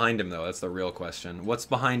 What's behind him, though? That's the real question. What's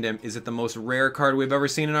behind him? Is it the most rare card we've ever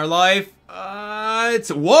seen in our life? It's...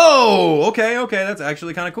 Whoa! Okay, that's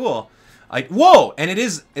actually kind of cool. Whoa! And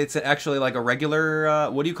it's actually like a regular...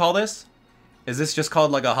 what do you call this? Is this just called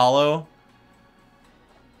like a holo?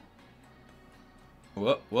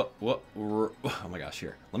 What? Oh my gosh,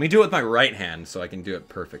 here. Let me do it with my right hand so I can do it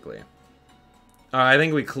perfectly. I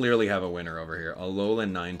think we clearly have a winner over here.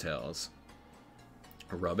 Alolan Ninetales.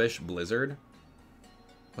 A Rubbish Blizzard?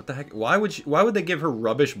 What the heck? Why would they give her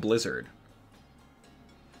Rubbish Blizzard?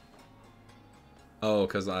 Oh,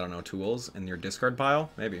 because, I don't know, tools in your discard pile?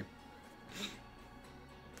 Maybe.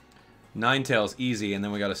 Ninetales, easy, and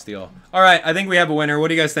then we got to steal. Alright, I think we have a winner. What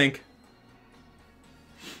do you guys think?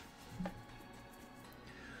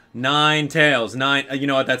 Ninetales. You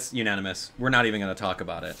know what? That's unanimous. We're not even going to talk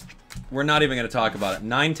about it. We're not even going to talk about it.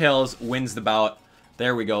 Ninetales wins the bout.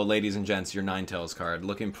 There we go, ladies and gents. Your Ninetales card.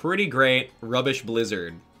 Looking pretty great. Rubbish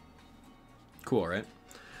Blizzard. Cool, right?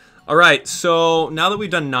 Alright, so now that we've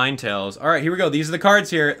done Ninetales. Alright, here we go. These are the cards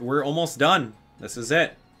here. We're almost done. This is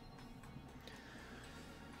it.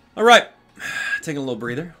 Alright. Taking a little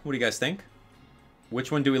breather. What do you guys think?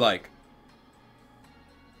 Which one do we like?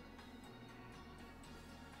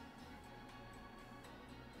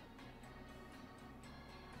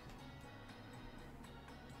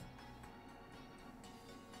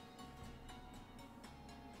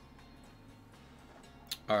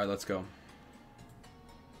 Alright, let's go.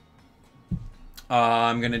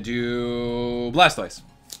 I'm gonna do Blastoise.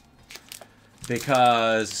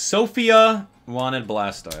 Because Sophia wanted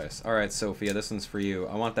Blastoise. Alright, Sophia, this one's for you.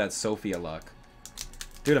 I want that Sophia luck.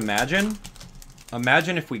 Dude, imagine.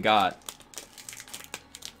 Imagine if we got...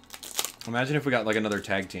 Imagine if we got, like, another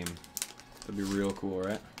tag team. That'd be real cool,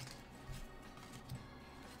 right?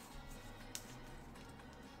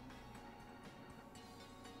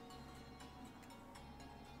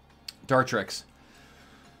 Dartrix.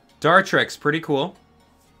 Dartrix, pretty cool.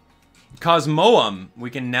 Cosmoem, we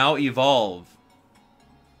can now evolve.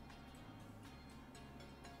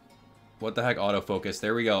 What the heck? Autofocus.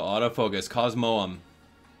 There we go. Autofocus. Cosmoem.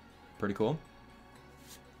 Pretty cool.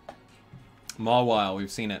 Mawile,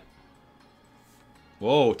 we've seen it.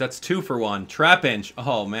 Whoa, that's 2 for 1. Trapinch.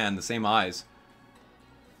 Oh, man, the same eyes.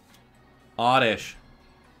 Oddish.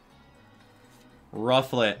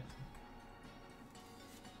 Rufflet.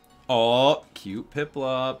 Oh, cute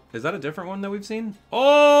Piplup. Is that a different one that we've seen?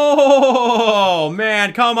 Oh,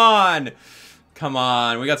 man, come on. Come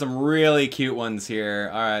on. We got some really cute ones here.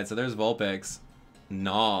 All right, so there's Vulpix.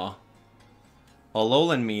 Nah.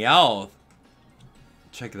 Alolan Meowth.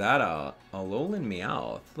 Check that out. Alolan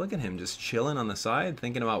Meowth. Look at him just chilling on the side,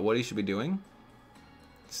 thinking about what he should be doing.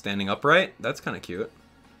 Standing upright. That's kind of cute.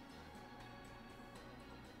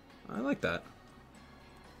 I like that.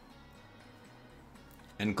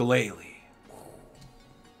 And Glalie.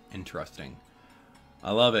 Interesting.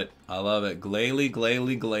 I love it. I love it. Glalie,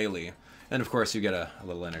 Glalie, Glalie. And of course you get a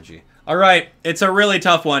little energy. Alright, it's a really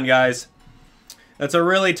tough one, guys. That's a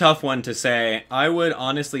really tough one to say. I would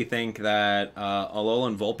honestly think that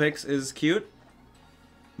Alolan Vulpix is cute.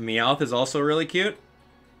 Meowth is also really cute.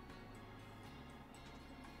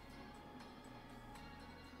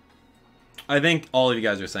 I think all of you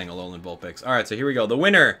guys are saying Alolan Vulpix. Alright, so here we go. The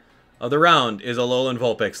winner of the round is Alolan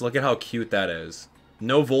Vulpix. Look at how cute that is.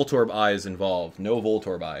 No Voltorb eyes involved. No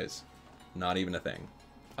Voltorb eyes. Not even a thing.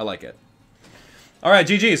 I like it. Alright,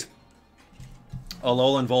 GG's.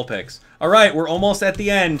 Alolan Vulpix. Alright, we're almost at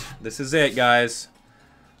the end. This is it, guys.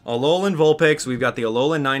 Alolan Vulpix. We've got the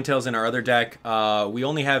Alolan Ninetales in our other deck. We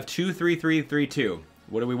only have 2, 3, 3, 3, 2.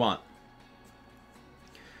 What do we want?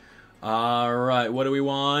 Alright, what do we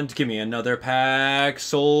want? Give me another pack.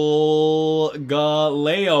 Solgaleo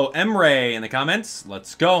Emre in the comments.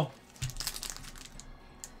 Let's go.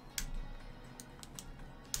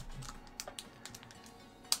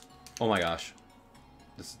 Oh my gosh.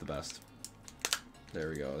 This is the best. There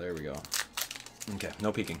we go, there we go. Okay,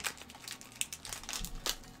 no peeking.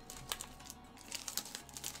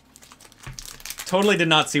 Totally did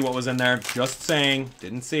not see what was in there. Just saying.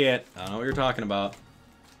 Didn't see it. I don't know what you're talking about.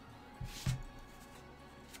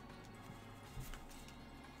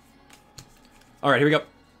 Alright, here we go.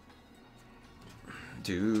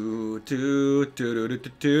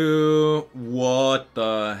 What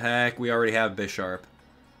the heck? We already have Bisharp.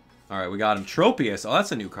 Alright, we got him. Tropius. Oh,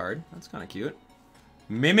 that's a new card. That's kind of cute.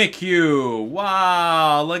 Mimikyu.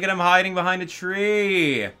 Wow, look at him hiding behind a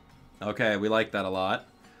tree. Okay, we like that a lot.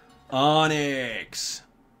 Onyx.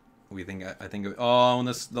 I think. Oh, and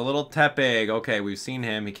the little Tepig. Okay, we've seen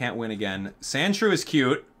him. He can't win again. Sandshrew is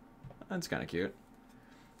cute. That's kind of cute.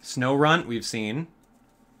 Snorunt, we've seen.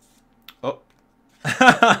 Oh.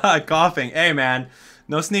 Coughing. Hey, man.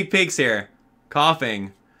 No sneak peeks here.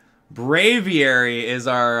 Coughing. Braviary is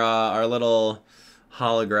our little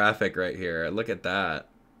holographic right here. Look at that.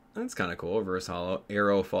 That's kind of cool. Reverse holo.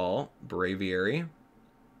 Arrowfall. Braviary.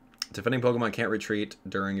 Defending Pokemon can't retreat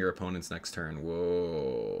during your opponent's next turn.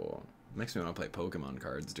 Whoa. Makes me want to play Pokemon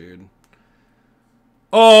cards, dude.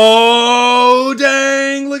 Oh,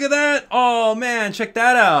 dang! Look at that! Oh, man, check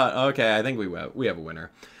that out. Okay, I think we have a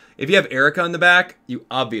winner. If you have Erica in the back, you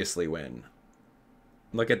obviously win.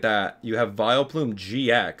 Look at that. You have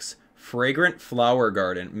Vileplume-GX. Fragrant Flower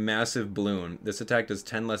Garden. Massive Bloom. This attack does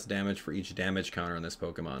 10 less damage for each damage counter on this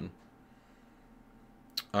Pokemon.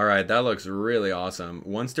 Alright, that looks really awesome.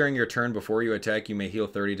 Once during your turn before you attack, you may heal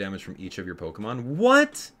 30 damage from each of your Pokemon.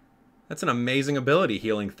 What? That's an amazing ability,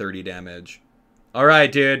 healing 30 damage.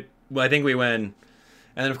 Alright, dude. Well, I think we win.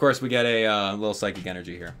 And then, of course, we get a little Psychic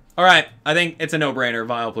Energy here. Alright, I think it's a no-brainer.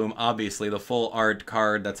 Vileplume, obviously. The full art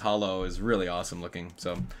card that's hollow is really awesome looking.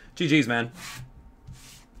 So, GG's, man.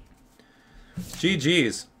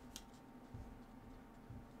 GG's.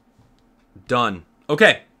 Done.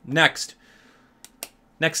 Okay, next.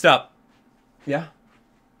 Next up. Yeah?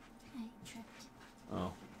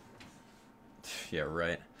 Oh. Yeah,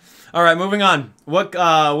 right. Alright, moving on. Which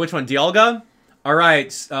one? Dialga?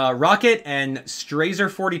 Alright, Rocket and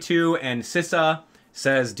Strazer42 and Sissa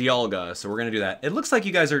says Dialga, so we're gonna do that. It looks like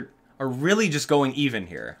you guys are really just going even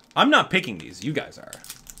here. I'm not picking these, you guys are.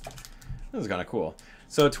 This is kinda cool.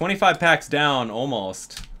 So 25 packs down,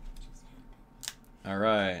 almost.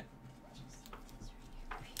 Alright.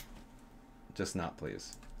 Just not,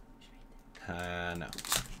 please. No.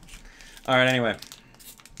 Alright, anyway.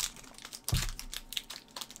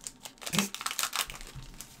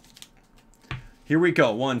 Here we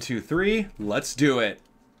go. 1, 2, 3. Let's do it.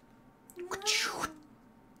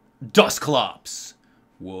 Dusclops.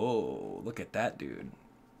 Whoa, look at that dude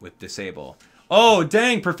with Disable. Oh,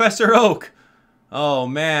 dang, Professor Oak. Oh,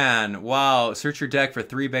 man. Wow. Search your deck for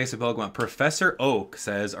 3 basic Pokemon. Professor Oak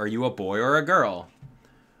says, are you a boy or a girl?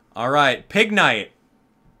 All right. Pignite.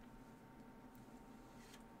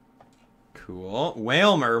 Cool.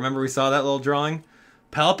 Whalmer. Remember we saw that little drawing?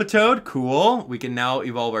 Palpitoad, cool. We can now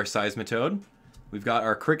evolve our Seismitoad. We've got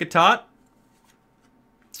our Kricketot.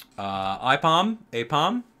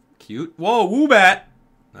 Apom, cute. Whoa, Woobat.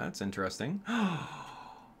 That's interesting.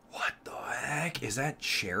 What the heck? Is that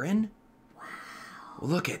Sharon? Wow.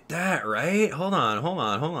 Look at that, right? Hold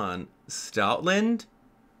on. Stoutland.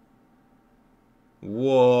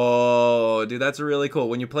 Whoa, dude, that's really cool.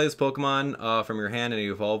 When you play this Pokemon from your hand and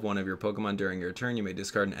you evolve one of your Pokemon during your turn, you may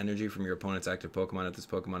discard an energy from your opponent's active Pokemon. If this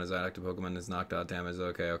Pokemon is that active Pokemon is knocked out, damage.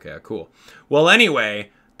 Okay, cool. Well,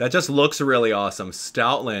 anyway, that just looks really awesome.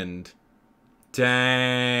 Stoutland.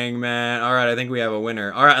 Dang, man. All right, I think we have a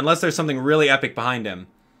winner. All right, unless there's something really epic behind him.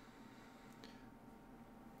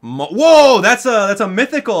 Whoa, that's a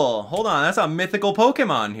mythical. Hold on, that's a mythical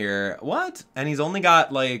Pokemon here. What? And he's only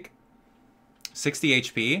got like 60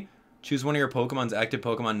 HP. Choose one of your Pokemon's active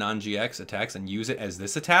Pokemon non-GX attacks and use it as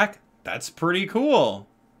this attack. That's pretty cool,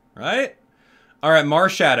 right? All right,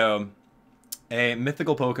 Marshadow, a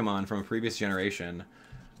mythical Pokemon from a previous generation.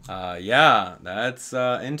 Yeah, that's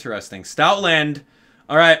interesting. Stoutland.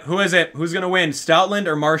 All right, who is it? Who's gonna win? Stoutland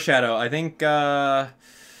or Marshadow? I think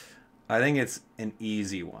it's an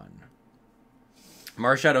easy one.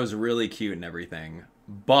 Marshadow's really cute and everything,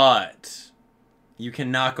 but you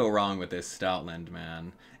cannot go wrong with this Stoutland,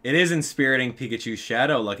 man. It is Inspiriting Pikachu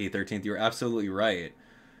Shadow, Lucky 13th. You're absolutely right.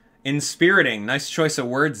 Inspiriting. Nice choice of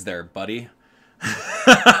words there, buddy.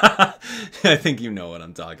 I think you know what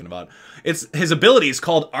I'm talking about. His ability is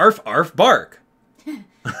called Arf Arf Bark.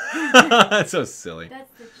 That's so silly.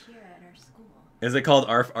 That's the cheer at our school. Is it called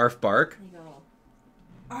Arf Arf Bark? They go,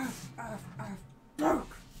 Arf Arf Arf Bark.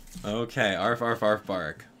 Okay, Arf Arf Arf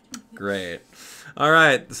Bark. Great. All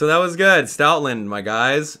right, so that was good. Stoutland, my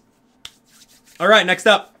guys. All right, next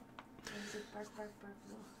up.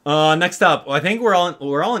 Next up, I think we're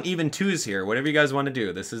all in even twos here. Whatever you guys want to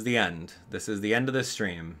do. This is the end. This is the end of this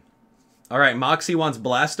stream. All right, Moxie wants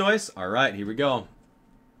Blastoise. All right, here we go.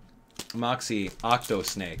 Moxie,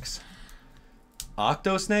 Octosnakes.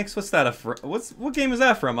 Octosnakes? What's that? What game is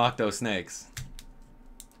that from? Octosnakes.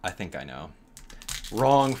 I think I know.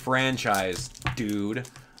 Wrong franchise, dude.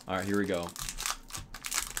 All right, here we go.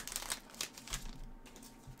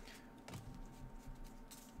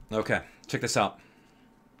 Okay, check this out.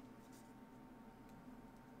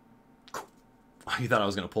 You thought I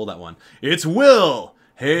was going to pull that one. It's Will!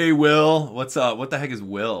 Hey, Will. What's up? What the heck is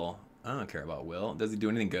Will? I don't care about Will. Does he do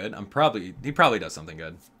anything good? He probably does something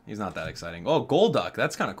good. He's not that exciting. Oh, Golduck.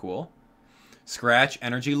 That's kind of cool. Scratch,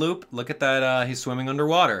 Energy Loop. Look at that. He's swimming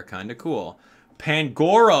underwater. Kind of cool.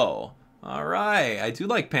 Pangoro. All right. I do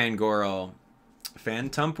like Pangoro.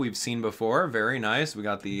 Phantump we've seen before. Very nice. We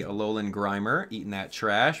got the Alolan Grimer eating that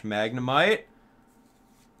trash. Magnemite.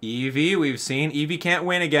 Eevee we've seen. Eevee can't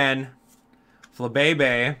win again.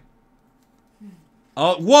 Flabébé.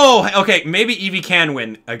 Oh, whoa! Okay, maybe Eevee can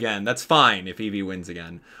win again. That's fine if Eevee wins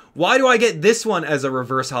again. Why do I get this one as a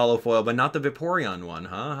reverse holo foil, but not the Vaporeon one,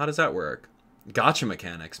 huh? How does that work? Gotcha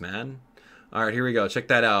mechanics, man. All right, here we go. Check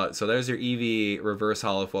that out. So there's your Eevee reverse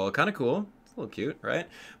holo foil. Kind of cool. It's a little cute, right?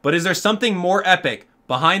 But is there something more epic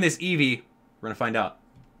behind this Eevee? We're going to find out.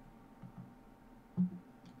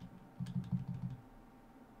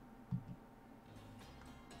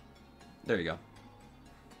 There you go.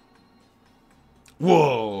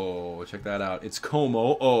 Whoa, check that out. It's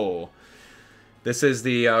Como-O. This is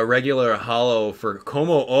the regular holo for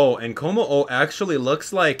Como-O, and Como-O actually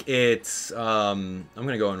looks like it's, I'm going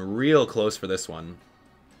to go in real close for this one.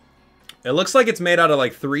 It looks like it's made out of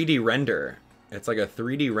like 3D render. It's like a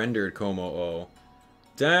 3D rendered Como-O.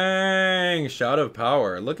 Dang, Shout of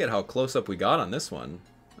Power. Look at how close up we got on this one.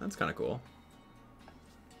 That's kind of cool.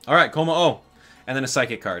 All right, Como-O. And then a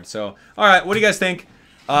Psychic card. So, all right, what do you guys think?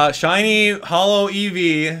 Shiny Holo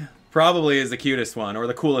Eevee probably is the cutest one, or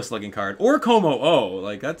the coolest looking card. Or Como-O.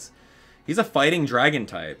 Like, he's a fighting dragon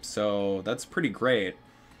type, so that's pretty great.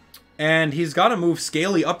 And he's got a move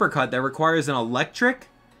Scaly Uppercut that requires an electric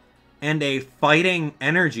and a fighting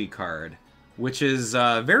energy card, which is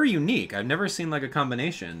very unique. I've never seen like a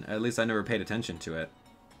combination. At least I never paid attention to it.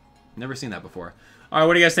 Never seen that before. All right,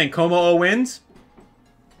 what do you guys think? Como-O wins?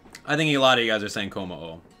 I think a lot of you guys are saying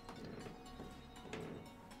Como-O.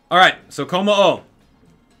 All right, so Como-O.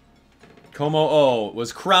 Como-O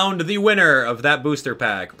was crowned the winner of that booster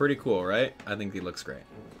pack. Pretty cool, right? I think he looks great.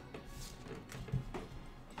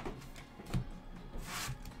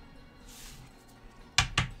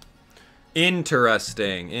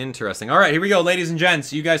 Interesting, interesting. All right, here we go, ladies and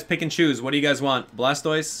gents. You guys pick and choose. What do you guys want?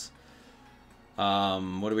 Blastoise?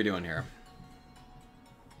 What are we doing here?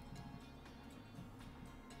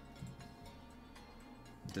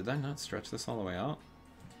 Did I not stretch this all the way out?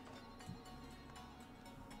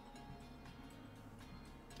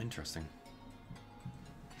 Interesting.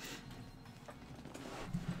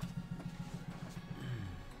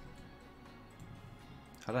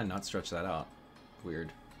 How did I not stretch that out?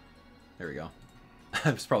 Weird. There we go.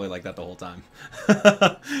 I was probably like that the whole time.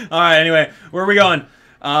 Alright, anyway, where are we going?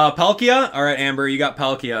 Palkia? Alright, Amber, you got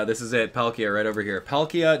Palkia. This is it. Palkia right over here.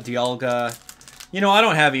 Palkia, Dialga. You know, I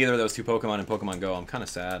don't have either of those two Pokemon in Pokemon Go. I'm kind of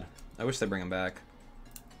sad. I wish they'd bring them back.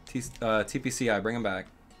 TPCI, bring them back.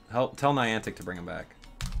 Tell Niantic to bring them back.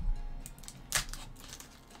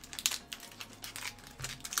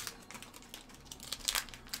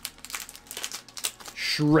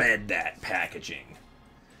 Shred that packaging.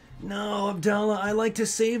 No, Abdallah, I like to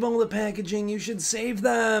save all the packaging. You should save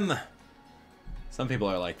them. Some people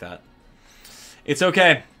are like that. It's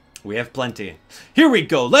okay. We have plenty. Here we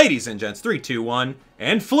go, ladies and gents. 3, 2, 1,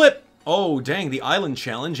 and flip. Oh, dang, the Island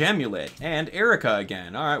Challenge Amulet. And Erica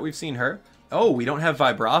again. All right, we've seen her. Oh, we don't have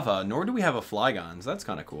Vibrava, nor do we have a Flygon, so that's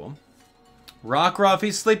kind of cool. Rockruff,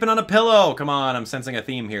 he's sleeping on a pillow. Come on, I'm sensing a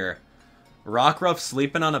theme here. Rockruff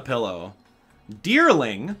sleeping on a pillow.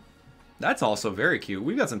 Deerling. That's also very cute.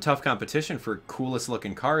 We've got some tough competition for coolest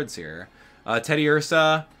looking cards here. Teddy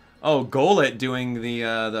Ursa. Oh, Golett doing the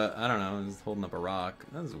I don't know, he's holding up a rock.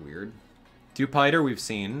 That was weird. Dewpider we've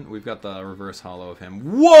seen. We've got the reverse holo of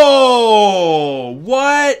him. Whoa!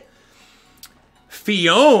 What?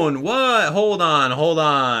 Fion? What? Hold on, hold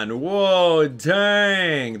on. Whoa,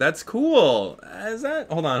 dang. That's cool. Is that?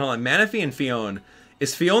 Hold on, hold on. Manaphy and Fion.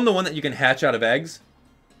 Is Fion the one that you can hatch out of eggs?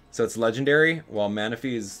 So it's legendary, while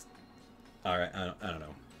Manaphy is... Alright, I don't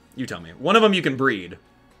know. You tell me. One of them you can breed.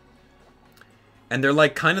 And they're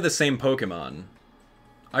like kind of the same Pokemon.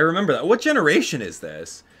 I remember that. What generation is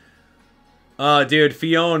this? Dude,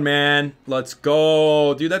 Fion, man. Let's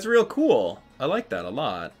go. Dude, that's real cool. I like that a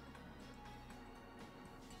lot.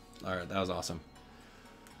 Alright, that was awesome.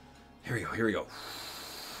 Here we go, here we go.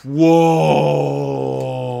 Whoa!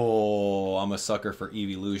 I'm a sucker for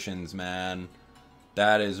evolutions, man.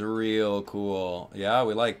 That is real cool. Yeah,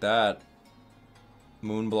 we like that.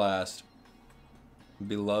 Moonblast.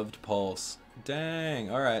 Beloved Pulse. Dang.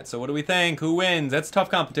 Alright, so what do we think? Who wins? That's tough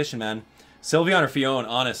competition, man. Sylveon or Fion,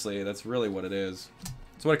 honestly. That's really what it is.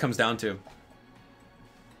 That's what it comes down to.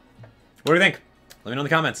 What do you think? Let me know in the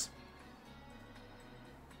comments.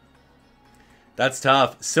 That's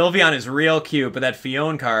tough. Sylveon is real cute, but that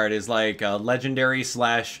Fion card is like a legendary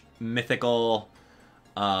slash mythical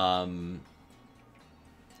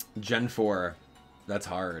Gen 4. That's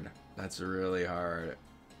hard. That's really hard.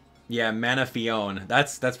 Yeah, Manafion.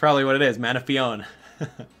 That's probably what it is. Manafion.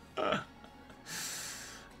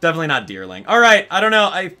 Definitely not Deerling. Alright, I don't know.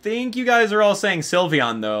 I think you guys are all saying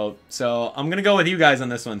Sylveon, though. So I'm going to go with you guys on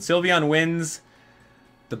this one. Sylveon wins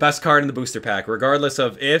the best card in the booster pack, regardless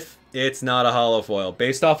of if it's not a holo foil.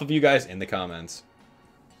 Based off of you guys in the comments.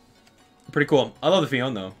 Pretty cool. I love the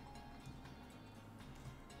Fion, though.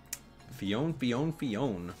 Fion, Fion,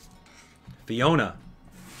 Fion. Fiona.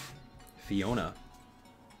 Fiona.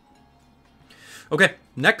 Okay,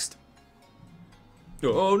 next.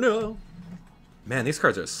 Oh, no. Man, these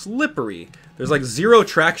cards are slippery. There's like zero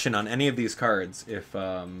traction on any of these cards if you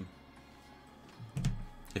have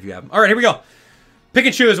them. All right, here we go. Pick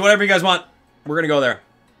and choose whatever you guys want. We're going to go there.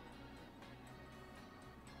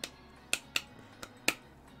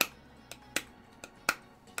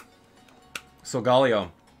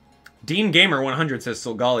 Solgaleo. Dean Gamer 100 says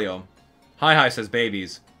Solgaleo. Hi says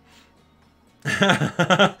babies.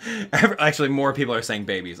 Actually, more people are saying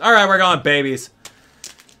babies. All right, we're going babies.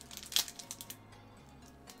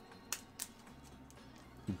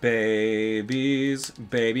 Babies,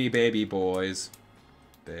 baby boys.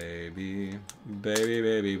 Baby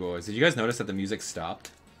boys. Did you guys notice that the music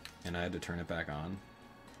stopped and I had to turn it back on?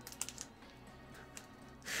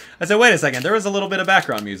 I said, wait a second, there was a little bit of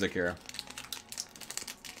background music here.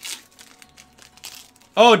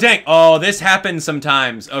 Oh, dang. Oh, this happens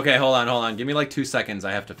sometimes. Okay, hold on. Give me like 2 seconds.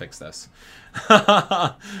 I have to fix this.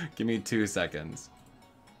 Give me 2 seconds.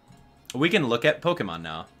 We can look at Pokemon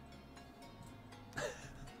now.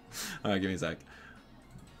 Alright, give me a sec.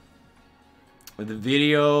 The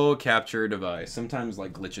video capture device sometimes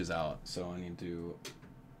like glitches out, so I need to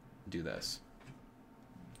do this.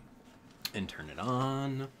 And turn it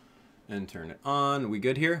on. And turn it on. We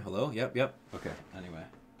good here? Hello? Yep. Okay, anyway.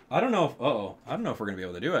 I don't know if, I don't know if we're going to be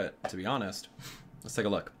able to do it, to be honest. Let's take a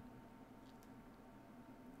look.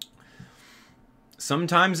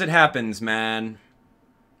 Sometimes it happens, man.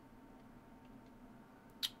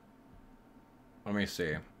 Let me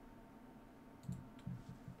see.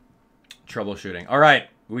 Troubleshooting. All right,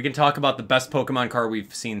 we can talk about the best Pokemon card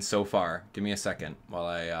we've seen so far. Give me a second while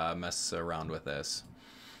I mess around with this.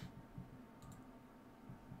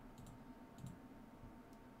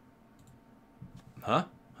 Huh?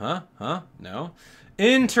 No.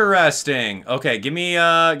 Interesting. Okay, give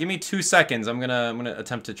me 2 seconds. I'm gonna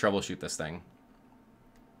attempt to troubleshoot this thing.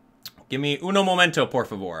 Give me uno momento, por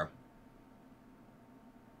favor.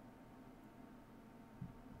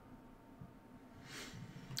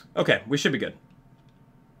 Okay, we should be good.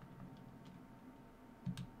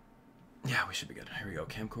 Yeah, we should be good. Here we go.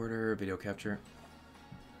 Camcorder, video capture.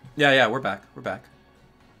 Yeah, we're back. We're back.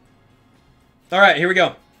 All right, here we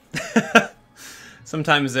go.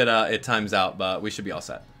 Sometimes it times out, but we should be all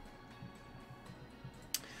set.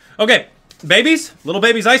 Okay, babies, little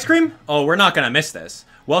babies ice cream. Oh, we're not gonna miss this.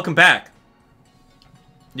 Welcome back.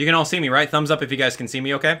 You can all see me, right? Thumbs up if you guys can see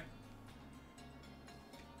me, okay?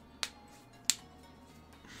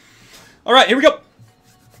 All right, here we go.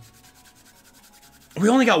 We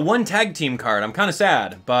only got one tag team card. I'm kind of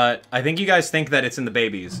sad, but I think you guys think that it's in the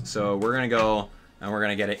babies. So we're gonna go and we're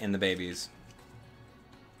gonna get it in the babies.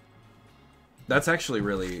 That's actually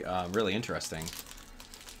really, really interesting.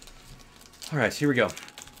 All right, here we go.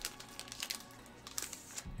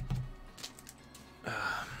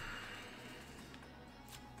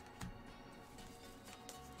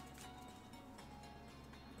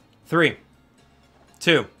 Three,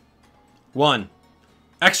 2, 1.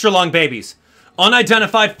 Extra long babies.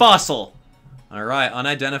 Unidentified fossil. All right,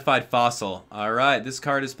 unidentified fossil. All right, this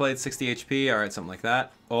card is played 60 HP. All right, something like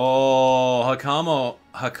that. Oh,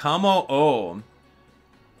 Hakamo O.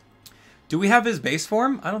 Do we have his base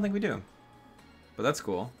form? I don't think we do. But that's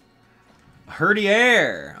cool.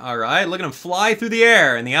 Herdier. All right, look at him fly through the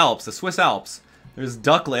air in the Alps, the Swiss Alps. There's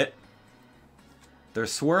Ducklet.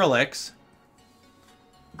 There's Swirlix.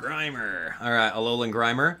 Grimer. All right, Alolan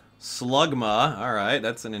Grimer. Slugma. All right,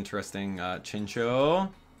 that's an interesting Chincho.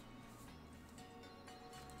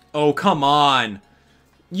 Oh, come on.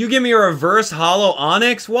 You give me a reverse holo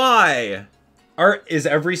Onyx? Why? Is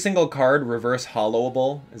every single card reverse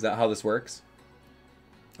holoable? Is that how this works?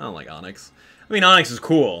 I don't like Onyx. I mean, Onyx is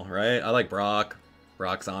cool, right? I like Brock.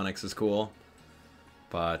 Brock's Onyx is cool.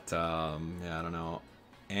 But, yeah, I don't know.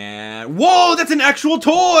 And, whoa, that's an actual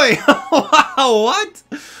toy! Wow, what?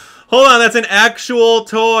 Hold on, that's an actual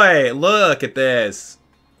toy. Look at this.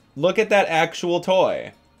 Look at that actual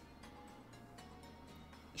toy.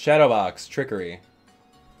 Shadowbox, Trickery.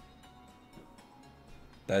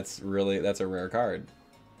 That's a rare card.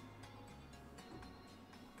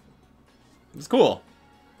 It's cool.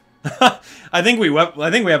 I think we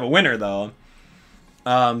have a winner though.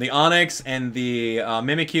 The Onyx and the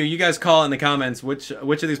Mimikyu. You guys call in the comments which of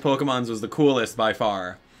these Pokemons was the coolest by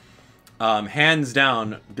far. Hands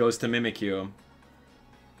down goes to Mimikyu.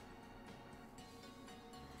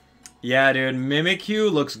 Yeah, dude,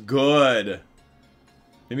 Mimikyu looks good.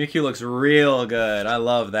 Mimikyu looks real good. I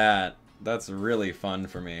love that. That's really fun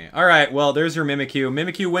for me. All right, well, there's your Mimikyu.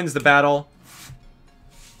 Mimikyu wins the battle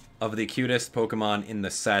of the cutest Pokemon in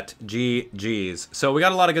the set. GG's. So we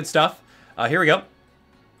got a lot of good stuff. Here we go.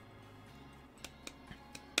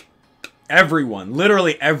 Everyone,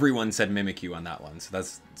 literally everyone said Mimikyu on that one. So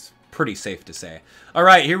that's pretty safe to say. All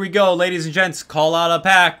right, here we go, ladies and gents. Call out a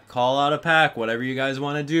pack. Call out a pack. Whatever you guys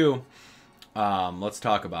want to do. Let's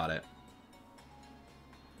talk about it.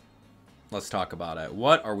 Let's talk about it.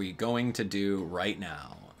 What are we going to do right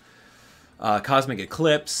now? Cosmic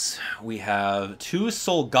Eclipse. We have 2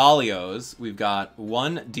 Solgaleos. We've got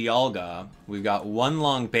 1 Dialga. We've got 1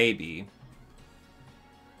 Long Baby.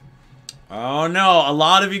 Oh no, a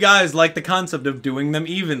lot of you guys like the concept of doing them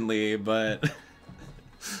evenly, but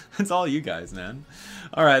it's all you guys, man.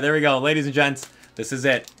 All right, there we go. Ladies and gents, this is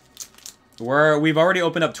it. We've already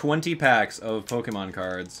opened up 20 packs of Pokemon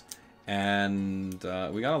cards. And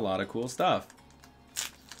we got a lot of cool stuff.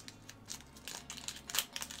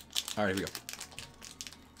 All right, here we go.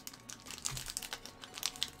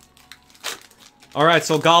 All right,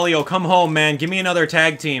 Solgaleo, come home, man. Give me another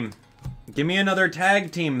tag team. Give me another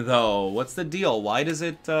tag team, though. What's the deal? Why does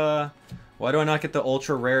it, why do I not get the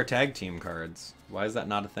ultra rare tag team cards? Why is that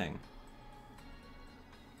not a thing?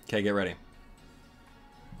 Okay, get ready.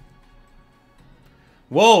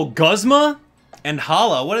 Whoa, Guzma? And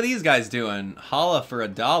Hala, what are these guys doing? Hala for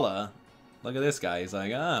Abdallah. Look at this guy. He's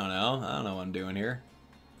like, I don't know what I'm doing here.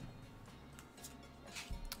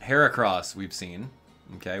 Heracross, we've seen.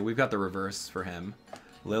 Okay, we've got the reverse for him.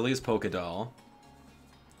 Lily's Pokédoll.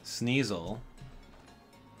 Sneasel.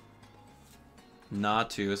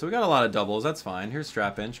 Natu. So we got a lot of doubles. That's fine. Here's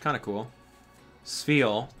Trapinch. Kind of cool.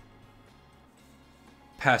 Spheal.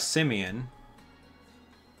 Passimian.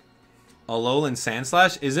 Alolan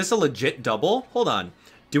Sandslash? Is this a legit double? Hold on.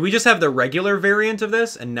 Do we just have the regular variant of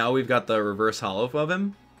this, and now we've got the reverse holo of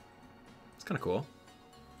him? It's kind of cool.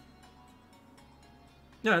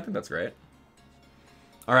 Yeah, I think that's great.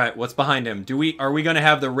 All right, what's behind him? Are we going to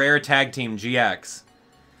have the rare tag team GX?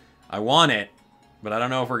 I want it, but I don't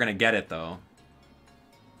know if we're going to get it, though.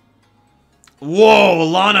 Whoa,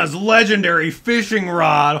 Lana's legendary fishing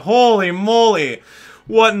rod. Holy moly.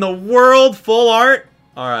 What in the world? Full art?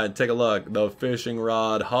 All right, take a look. The fishing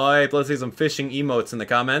rod hype. Let's see some fishing emotes in the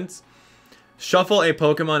comments. Shuffle a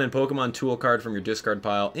Pokemon and Pokemon tool card from your discard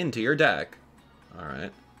pile into your deck. All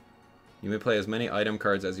right. You may play as many item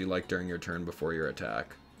cards as you like during your turn before your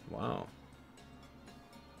attack. Wow.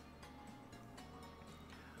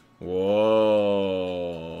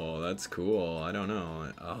 Whoa, that's cool. I don't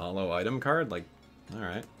know. A hollow item card? Like,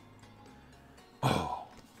 alright. Oh.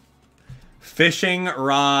 Fishing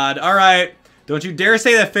rod. Alright. Don't you dare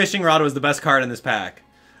say that fishing rod was the best card in this pack.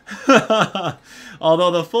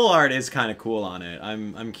 Although the full art is kind of cool on it.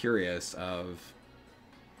 I'm curious of...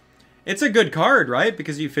 It's a good card, right?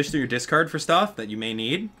 Because you fish through your discard for stuff that you may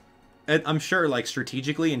need. I'm sure, like,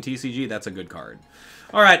 strategically in TCG, that's a good card.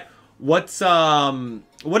 Alright. What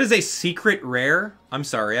is a secret rare? I'm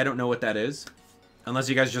sorry, I don't know what that is. Unless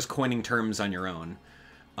you guys are just coining terms on your own.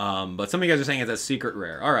 But some of you guys are saying it's a secret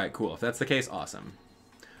rare. Alright, cool. If that's the case, awesome.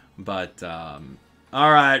 But,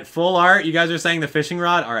 alright, full art. You guys are saying the fishing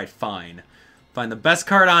rod? Alright, fine. Fine, the best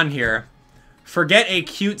card on here. Forget a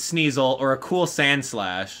cute Sneasel or a cool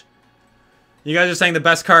Sandslash. You guys are saying the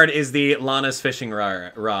best card is the Lana's fishing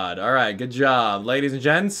rod. Alright, good job. Ladies and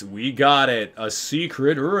gents, we got it. A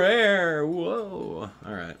secret rare. Whoa.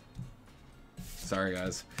 Alright. Sorry,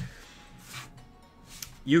 guys.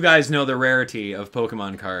 You guys know the rarity of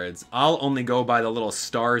Pokemon cards. I'll only go by the little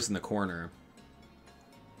stars in the corner.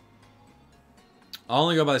 I'll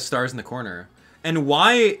only go by the stars in the corner. And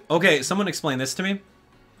why... Okay, someone explain this to me.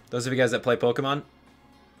 Those of you guys that play Pokemon.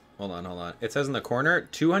 Hold on, hold on. It says in the corner,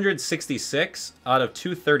 266 out of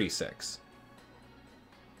 236.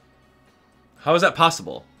 How is that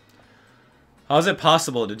possible? How is it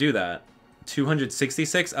possible to do that?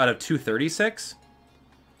 266 out of 236?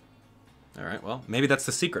 Alright, well, maybe that's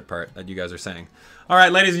the secret part that you guys are saying.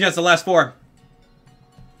 Alright, ladies and gents, the last four.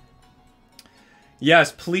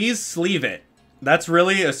 Yes, please sleeve it. That's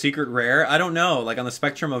really a secret rare? I don't know. Like, on the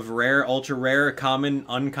spectrum of rare, ultra rare, common,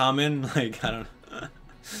 uncommon, like, I don't know.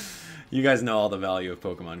 You guys know all the value of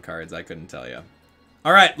Pokemon cards. I couldn't tell you.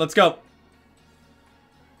 Alright, let's go.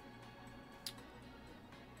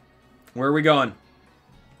 Where are we going?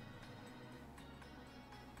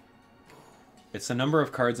 It's the number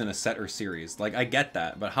of cards in a set or series. Like, I get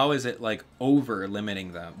that, but how is it, like,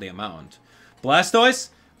 over-limiting the amount? Blastoise?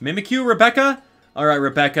 Mimikyu? Rebecca? Alright,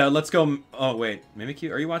 Rebecca, let's go... Oh, wait.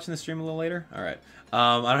 Mimikyu? Are you watching the stream a little later? Alright.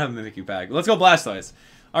 I don't have a Mimikyu pack. Let's go Blastoise.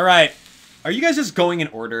 Alright. Are you guys just going in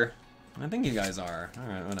order? I think you guys are.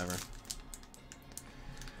 Alright, whatever.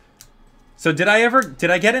 So did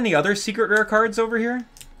I get any other secret rare cards over here?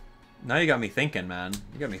 Now you got me thinking, man.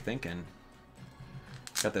 You got me thinking.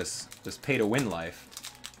 Got this pay to win life.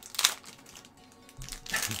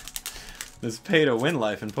 This pay to win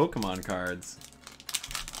life in Pokemon cards.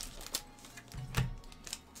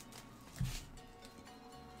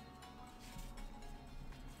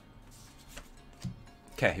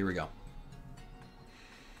 Okay, here we go.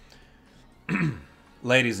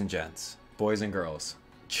 Ladies and gents, boys and girls,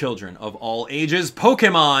 children of all ages,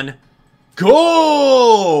 Pokemon,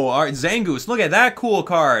 go! All right, Zangoose, look at that cool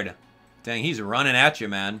card. Dang, he's running at you,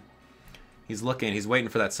 man. He's looking, he's waiting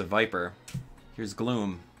for that Seviper. Here's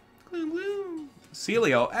Gloom. Gloom, Gloom.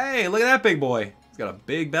 Celio, hey, look at that big boy. He's got a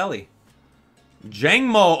big belly.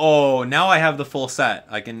 Jangmo, oh, now I have the full set.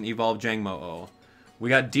 I can evolve Jangmo, oh. We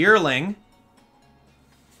got Deerling.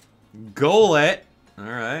 Golett.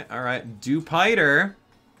 Alright, alright. Dupiter.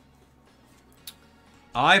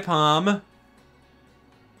 Ipom.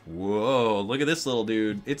 Whoa, look at this little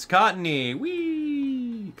dude. It's Cottony.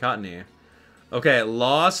 Whee! Cottony. Okay,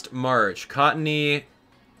 Lost March. Cottony.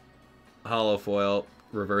 Hollow foil.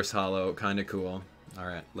 Reverse hollow. Kinda cool.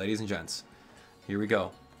 Alright, ladies and gents. Here we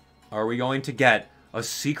go. Are we going to get a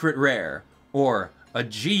secret rare? Or a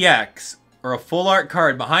GX? Or a full art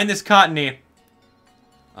card behind this Cottony?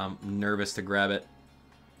 I'm nervous to grab it.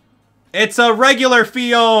 It's a regular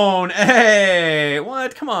Fion! Hey!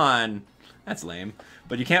 What? Come on. That's lame.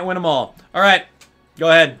 But you can't win them all. Alright. Go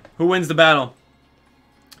ahead. Who wins the battle?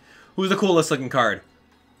 Who's the coolest looking card?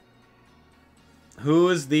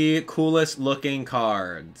 Who's the coolest looking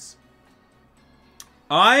cards?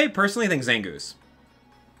 I personally think Zangoose.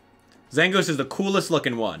 Zangoose is the coolest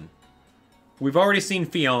looking one. We've already seen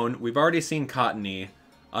Fion. We've already seen Cottony.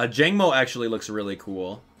 Jangmo actually looks really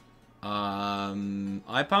cool.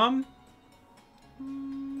 Ipom?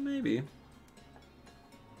 Maybe.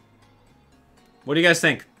 What do you guys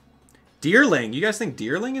think? Deerling. You guys think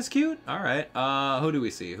Deerling is cute? All right. Who do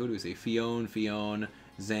we see? Who do we see? Fion,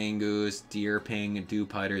 Zangoose, Deerping,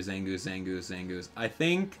 Dewpider, Zangoose.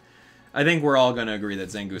 I think we're all gonna agree that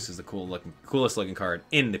Zangoose is the coolest looking card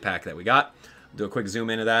in the pack that we got. Do a quick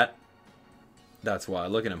zoom into that. That's why.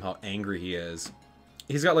 Look at him, how angry he is.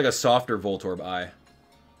 He's got like a softer Voltorb eye.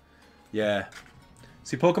 Yeah.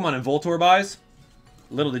 See, Pokemon and Voltorb eyes?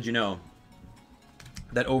 Little did you know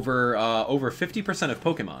that over 50% of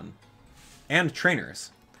Pokemon and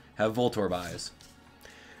trainers have Voltorb eyes.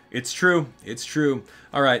 It's true. It's true.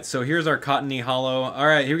 All right, so here's our Cottony Hollow. All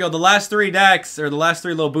right, here we go. The last 3 decks, or the last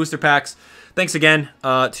 3 little booster packs. Thanks again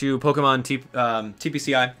to Pokemon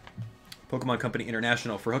TPCI, Pokemon Company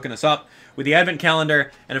International, for hooking us up with the Advent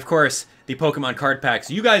Calendar, and of course, the Pokemon card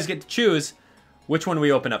packs. You guys get to choose which one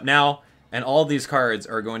we open up now, and all these cards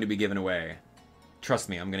are going to be given away. Trust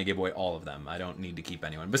me, I'm going to give away all of them. I don't need to keep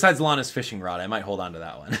anyone. Besides Lana's Fishing Rod, I might hold on to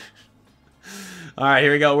that one. All right,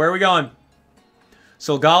 here we go. Where are we going?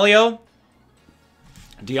 Solgaleo,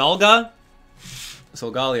 Dialga,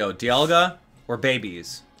 or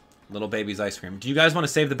Babies? Little Babies Ice Cream. Do you guys want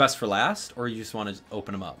to save the best for last, or you just want to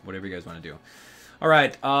open them up? Whatever you guys want to do. All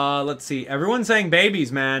right, let's see. Everyone's saying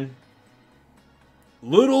Babies, man.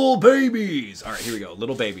 Little Babies. All right, here we go.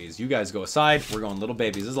 Little Babies. You guys go aside. We're going Little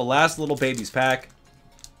Babies. This is the last Little Babies pack.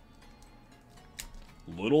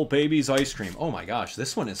 Little Babies Ice Cream. Oh my gosh,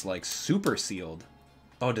 this one is like super sealed.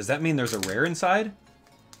 Oh, does that mean there's a rare inside?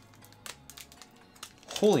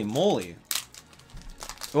 Holy moly.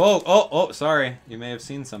 Oh, sorry. You may have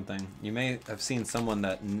seen something. You may have seen someone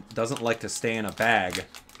that doesn't like to stay in a bag.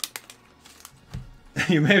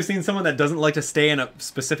 You may have seen someone that doesn't like to stay in a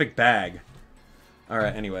specific bag.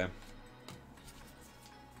 Alright, anyway.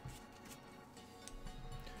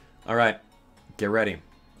 Alright. Get ready.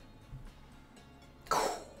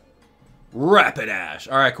 Rapidash.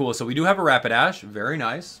 Alright, cool. So we do have a Rapidash. Very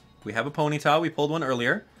nice. We have a Ponyta. We pulled one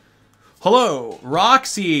earlier. Hello,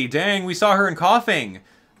 Roxy. Dang, we saw her in Coughing.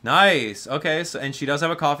 Nice. Okay, so and she does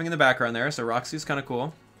have a Coughing in the background there, so Roxy's kind of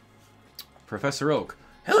cool. Professor Oak.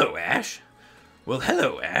 Hello, Ash. Well,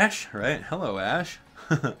 hello, Ash. Right? Hello, Ash.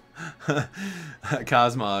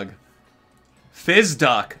 Cosmog.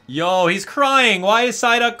 Fizzduck. Yo, he's crying. Why is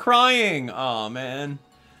Psyduck crying? Oh man.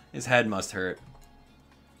 His head must hurt.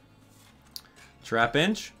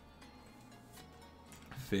 Trapinch.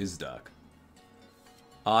 Fizzduck.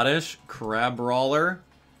 Oddish. Crabrawler.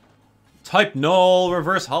 Type Null.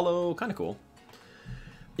 Reverse Hollow. Kind of cool.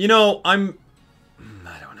 You know, I don't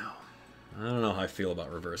know. I don't know how I feel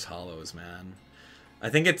about Reverse Hollows, man. I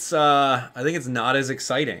think it's not as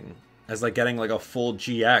exciting as like getting like a full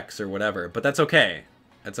GX or whatever, but that's okay.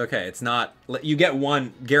 That's okay. It's not, you get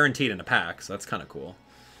one guaranteed in a pack, so that's kind of cool.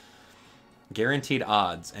 Guaranteed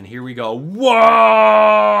odds, and here we go.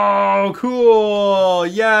 Whoa, cool.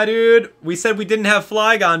 Yeah, dude. We said we didn't have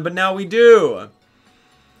Flygon, but now we do.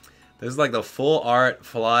 This is like the full art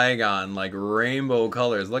Flygon, like rainbow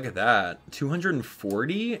colors. Look at that.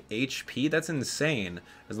 240 HP? That's insane.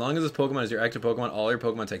 As long as this Pokemon is your active Pokemon, all your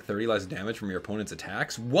Pokemon take 30 less damage from your opponent's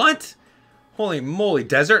attacks. What? Holy moly.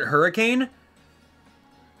 Desert Hurricane?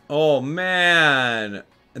 Oh, man.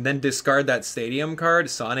 And then discard that Stadium card,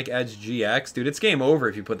 Sonic Edge GX. Dude, it's game over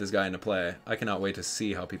if you put this guy into play. I cannot wait to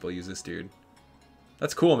see how people use this dude.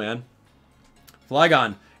 That's cool, man.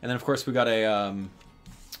 Flygon. And then, of course, we got a...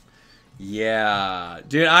 Yeah,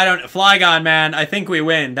 dude, Flygon, man, I think we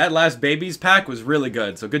win. That last Babies pack was really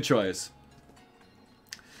good, so good choice.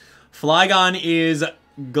 Flygon is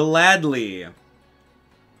gladly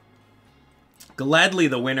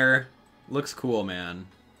the winner. Looks cool, man.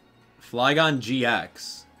 Flygon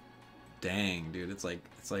GX. Dang, dude, it's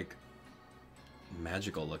like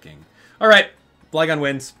magical looking. All right, Flygon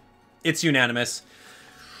wins. It's unanimous.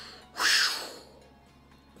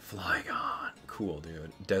 Flygon. Cool,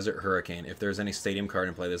 dude. Desert Hurricane. If there's any Stadium card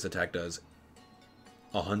in play, this attack does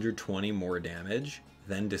 120 more damage.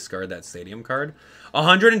 Then discard that Stadium card.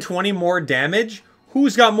 120 more damage?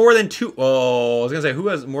 Who's got more than Oh, I was gonna say, who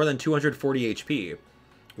has more than 240 HP?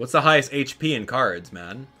 What's the highest HP in cards,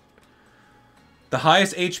 man? The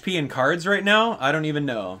highest HP in cards right now? I don't even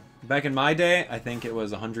know. Back in my day, I think it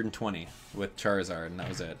was 120 with Charizard, and that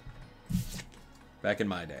was it. Back in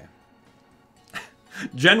my day.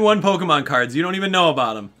 Gen 1 Pokemon cards. You don't even know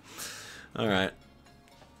about them. Alright.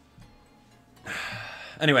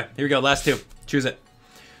 Anyway, here we go. Last two. Choose it.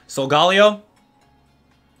 Solgaleo.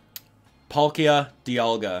 Palkia,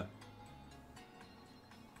 Dialga.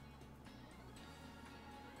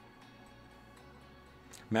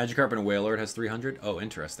 Magikarp and Wailord has 300. Oh,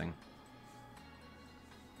 interesting.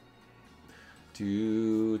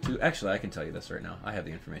 Actually, I can tell you this right now. I have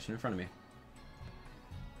the information in front of me.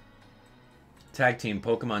 Tag Team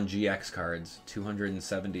Pokemon GX cards.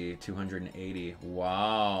 270, 280.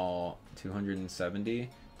 Wow. 270,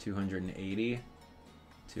 280.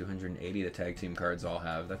 280 the tag team cards all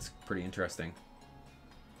have. That's pretty interesting.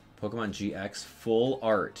 Pokemon GX full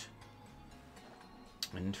art.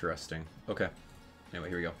 Interesting. Okay. Anyway,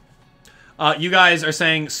 here we go. You guys are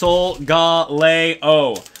saying Solgaleo.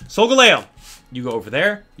 Solgaleo. You go over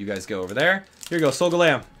there. You guys go over there. Here you go,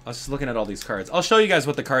 Solgaleo. I was just looking at all these cards. I'll show you guys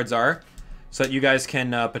what the cards are so that you guys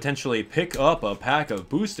can potentially pick up a pack of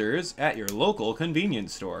boosters at your local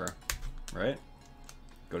convenience store. Right?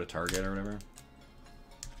 Go to Target or whatever.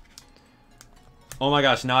 Oh my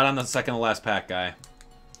gosh, not on the second to last pack, guy.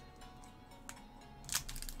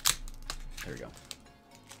 There we go.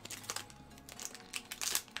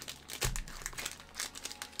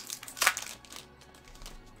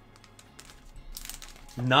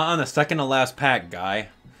 Not on the second to last pack, guy.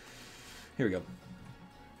 Here we go.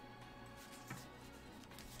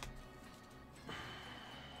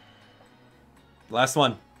 Last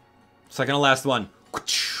one. Second to last one.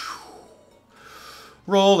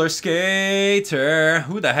 Roller Skater.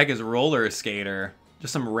 Who the heck is Roller Skater?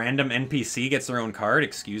 Just some random NPC gets their own card?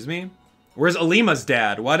 Excuse me? Where's Alima's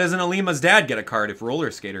dad? Why doesn't Alima's dad get a card if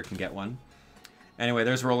Roller Skater can get one? Anyway,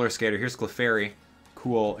 there's Roller Skater. Here's Clefairy.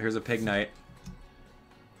 Cool. Here's a Pignite.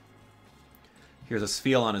 Here's a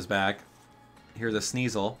Spheal on his back. Here's a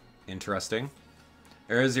Sneasel. Interesting.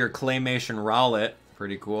 There's your Claymation Rowlet.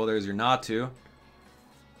 Pretty cool. There's your Natu.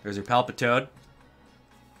 There's your Palpitoad.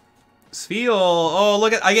 Spheal. Oh,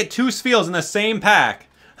 look at... I get 2 Spheals in the same pack.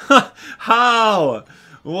 How?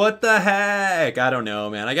 What the heck? I don't know,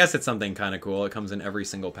 man. I guess it's something kind of cool. It comes in every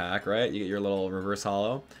single pack, right? You get your little reverse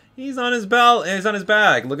holo. He's on his belt. He's on his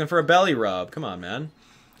back looking for a belly rub. Come on, man.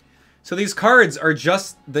 So these cards are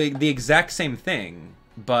just the exact same thing,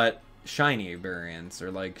 but shiny variants or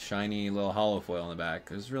like shiny little holo foil in the back.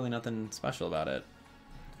 There's really nothing special about it.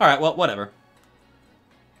 All right, well, whatever.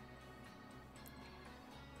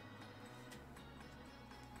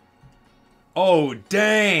 Oh,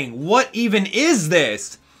 dang. What even is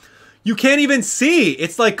this? You can't even see.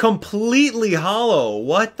 It's like completely hollow.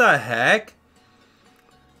 What the heck?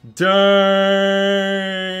 Dang.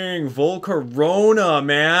 Volcarona,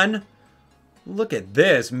 man. Look at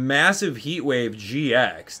this. Massive Heatwave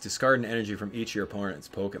GX. Discard an energy from each of your opponent's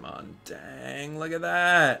Pokemon. Dang, look at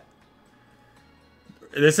that.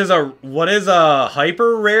 This is a... What is a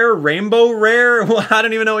hyper rare? Rainbow rare? Well, I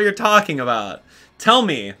don't even know what you're talking about. Tell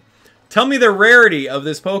me. Tell me the rarity of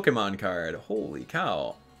this Pokemon card. Holy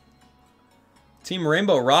cow. Team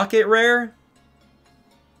Rainbow Rocket rare?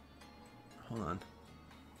 Hold on.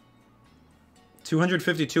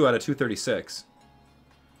 252 out of 236.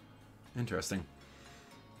 Interesting.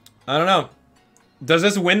 I don't know. Does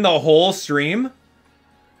this win the whole stream?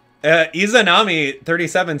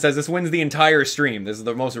 Izanami37 says this wins the entire stream. This is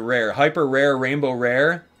the most rare. Hyper rare, rainbow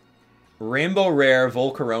rare. Rainbow rare,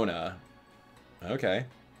 Volcarona. Okay.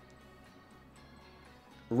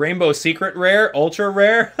 Rainbow Secret Rare, Ultra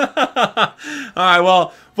Rare. Alright,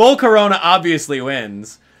 well, Volcarona obviously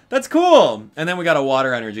wins. That's cool. And then we got a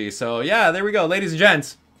Water Energy. So, yeah, there we go. Ladies and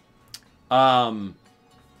gents.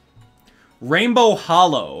 Rainbow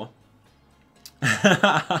Hollow.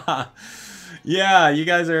 Yeah, you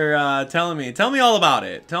guys are telling me. Tell me all about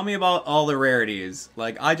it. Tell me about all the rarities.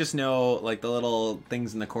 Like, I just know, like, the little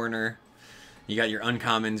things in the corner. You got your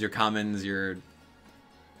uncommons, your commons, your...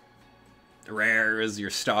 rares, your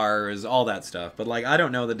stars, all that stuff. But, like, I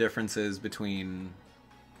don't know the differences between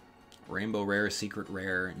rainbow rare, secret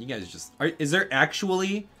rare. You guys just... is there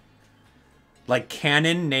actually, like,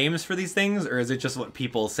 canon names for these things? Or is it just what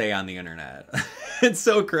people say on the internet? It's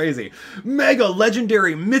so crazy. Mega,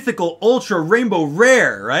 legendary, mythical, ultra, rainbow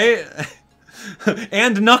rare, right?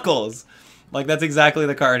 And Knuckles. Like, that's exactly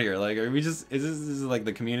the card here. Like, are we just... Is this like,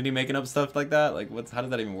 the community making up stuff like that? Like, how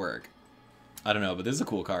does that even work? I don't know, but this is a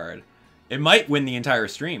cool card. It might win the entire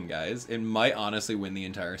stream, guys. It might honestly win the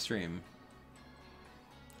entire stream.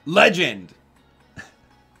 Legend!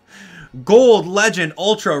 Gold, Legend,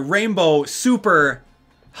 Ultra, Rainbow, Super,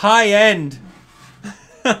 High-End.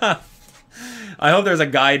 I hope there's a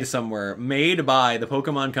guide somewhere made by the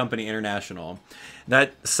Pokemon Company International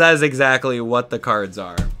that says exactly what the cards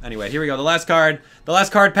are. Anyway, here we go. The last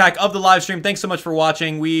card pack of the live stream. Thanks so much for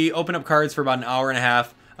watching. We open up cards for about an hour and a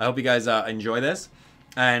half. I hope you guys enjoy this.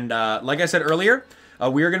 And like I said earlier,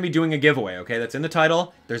 we are going to be doing a giveaway, okay? That's in the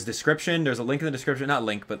title. There's description. There's a link in the description. Not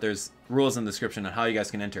link, but there's rules in the description on how you guys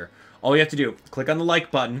can enter. All you have to do, click on the like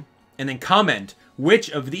button, and then comment which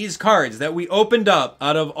of these cards that we opened up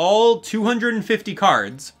out of all 250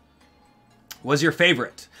 cards was your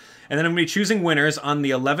favorite. And then I'm going to be choosing winners on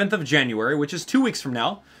the 11th of January, which is 2 weeks from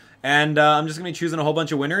now. And I'm just going to be choosing a whole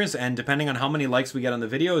bunch of winners, and depending on how many likes we get on the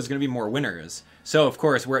video, is going to be more winners. So, of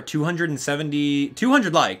course, we're at 200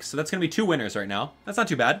 likes, so that's going to be 2 winners right now. That's not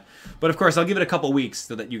too bad. But, of course, I'll give it a couple weeks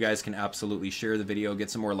so that you guys can absolutely share the video,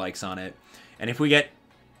 get some more likes on it. And if we get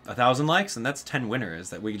 1,000 likes, then that's 10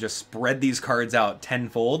 winners that we can just spread these cards out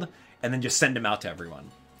tenfold and then just send them out to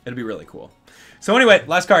everyone. It'll be really cool. So, anyway,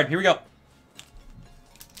 last card. Here we go.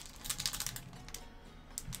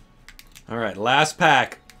 All right, last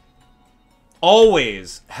pack.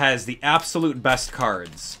 Always has the absolute best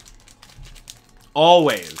cards.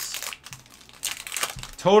 Always.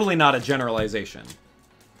 Totally not a generalization.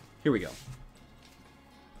 Here we go.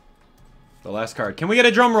 The last card. Can we get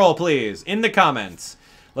a drum roll, please? In the comments.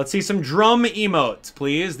 Let's see some drum emotes,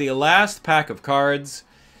 please. The last pack of cards.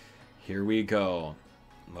 Here we go.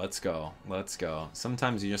 Let's go. Let's go.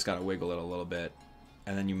 Sometimes you just gotta wiggle it a little bit,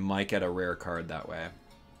 and then you might get a rare card that way.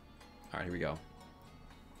 All right, here we go.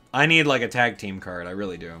 I need like a tag team card. I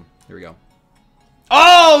really do. Here we go.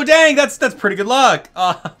 Oh, dang! That's pretty good luck.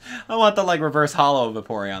 I want the like reverse hollow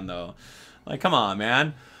Vaporeon though. Like, come on,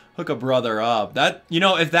 man. Hook a brother up. That, you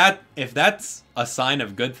know, if that's a sign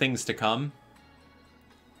of good things to come,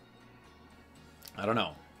 I don't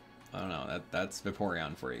know. I don't know. That's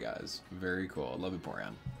Vaporeon for you guys. Very cool. Love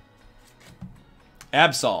Vaporeon.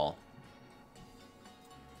 Absol.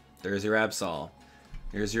 There's your Absol.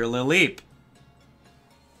 Here's your Lileep.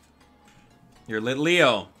 Your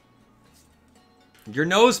Litleo. Your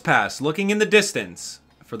Nosepass, looking in the distance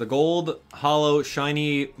for the gold, hollow,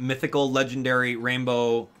 shiny, mythical, legendary,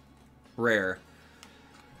 rainbow, rare.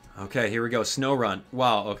 Okay, here we go. Snorunt.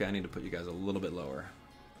 Wow, okay, I need to put you guys a little bit lower.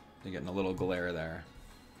 You're getting a little glare there.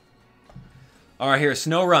 Alright, here,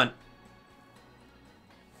 Snorunt.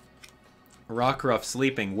 Rockruff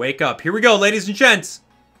sleeping. Wake up. Here we go, ladies and gents.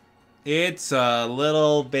 It's a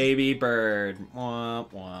little baby bird.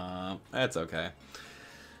 Womp womp. That's okay.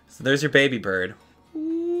 So there's your baby bird.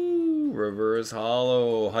 Ooh, reverse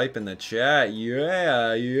hollow. Hype in the chat.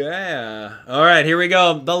 Yeah, yeah. Alright, here we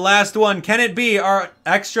go. The last one. Can it be our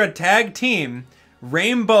extra tag team?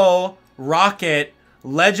 Rainbow, Rocket,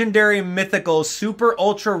 Legendary, Mythical, Super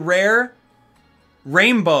Ultra Rare,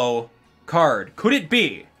 Rainbow card. Could it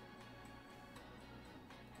be?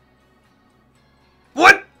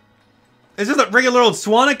 What? Is this a regular old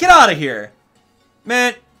Swanna? Get out of here.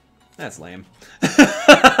 Man, that's lame.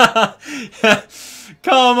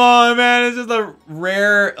 Come on, man. It's just a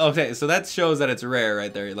rare. Okay, so that shows that it's rare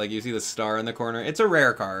right there. Like, you see the star in the corner. It's a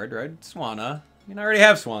rare card, right? Swanna. You know, I already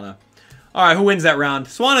have Swanna. All right, who wins that round?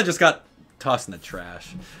 Swanna just got tossed in the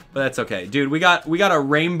trash. But that's okay. Dude, we got a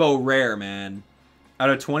rainbow rare, man. Out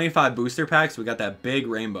of 25 booster packs, we got that big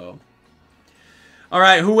rainbow. All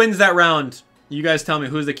right, who wins that round? You guys tell me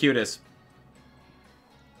who's the cutest.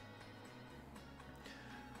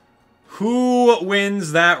 Who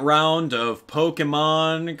wins that round of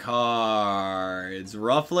Pokemon cards?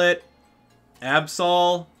 Rufflet,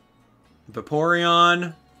 Absol,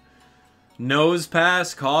 Vaporeon,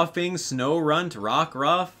 Nosepass, Coughing, Snorunt,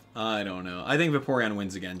 Rockruff. I don't know. I think Vaporeon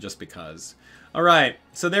wins again just because. Alright,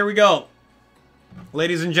 so there we go.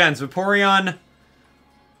 Ladies and gents, Vaporeon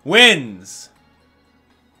wins.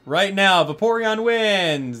 Right now, Vaporeon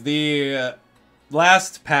wins the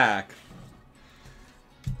last pack.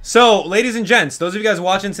 So, ladies and gents, those of you guys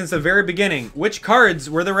watching since the very beginning, which cards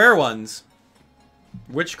were the rare ones?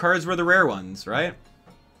 Which cards were the rare ones, right?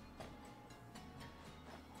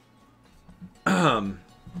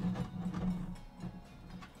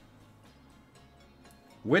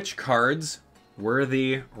 Which cards were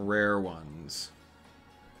the rare ones?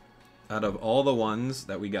 Out of all the ones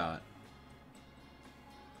that we got.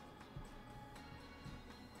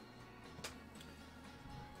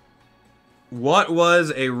 What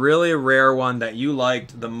was a really rare one that you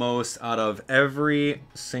liked the most out of every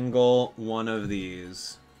single one of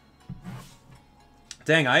these?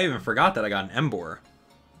 Dang, I even forgot that I got an Emboar.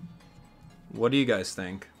 What do you guys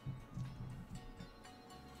think?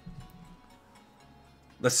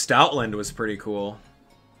 The Stoutland was pretty cool.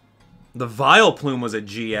 The Vileplume was a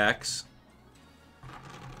GX.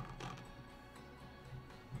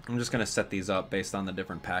 I'm just going to set these up based on the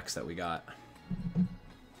different packs that we got.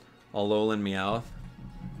 Alolan Meowth.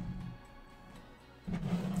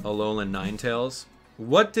 Alolan Ninetales.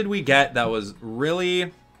 What did we get that was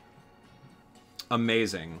really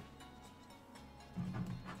amazing?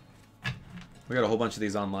 We got a whole bunch of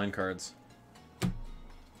these online cards.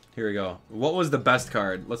 Here we go. What was the best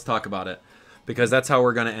card? Let's talk about it. Because that's how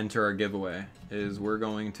we're going to enter our giveaway. Is we're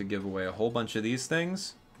going to give away a whole bunch of these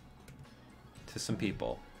things to some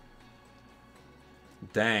people.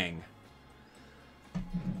 Dang.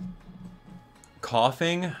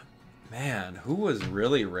 Coughing? Man, who was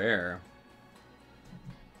really rare?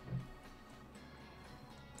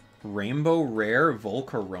 Rainbow Rare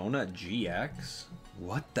Volcarona-GX?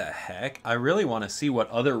 What the heck? I really want to see what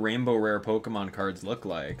other Rainbow Rare Pokemon cards look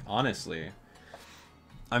like, honestly.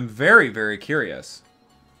 I'm very, very curious.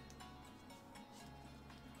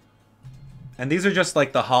 And these are just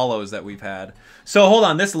like the hollows that we've had. So hold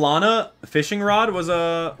on, this Lana fishing rod was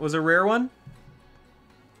a rare one?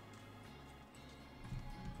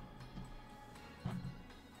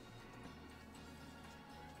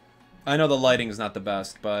 I know the lighting's not the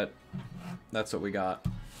best, but that's what we got.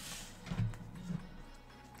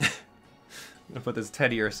 I'm gonna put this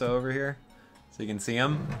Teddy Ursa over here so you can see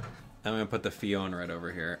him. I'm gonna put the Fion right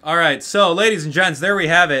over here. Alright, so ladies and gents, there we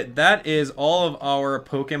have it. That is all of our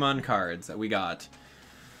Pokemon cards that we got.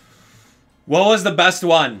 What was the best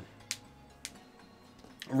one?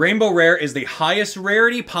 Rainbow Rare is the highest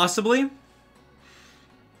rarity, possibly.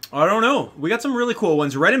 I don't know. We got some really cool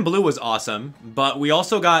ones. Red and Blue was awesome, but we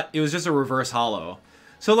also got, it was just a reverse holo.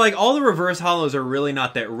 So like all the reverse holos are really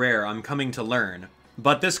not that rare, I'm coming to learn.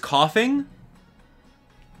 But this coughing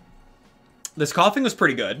was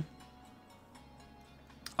pretty good.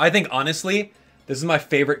 I think honestly, this is my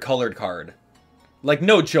favorite colored card. Like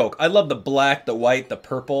no joke. I love the black, the white, the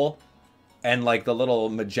purple, and like the little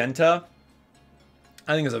magenta.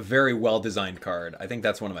 I think it's a very well designed card. I think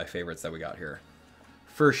that's one of my favorites that we got here.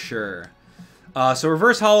 For sure. So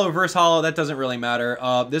reverse holo, that doesn't really matter.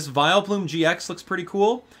 This Vileplume GX looks pretty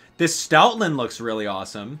cool. This Stoutland looks really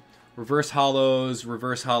awesome. Reverse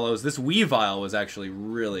holos. This Weavile was actually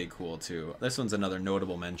really cool too. This one's another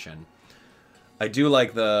notable mention. I do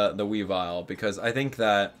like the Weavile because I think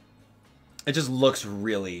that it just looks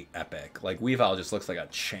really epic. Like Weavile just looks like a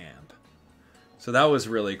champ. So that was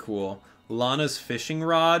really cool. Lana's fishing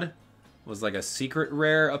rod was like a secret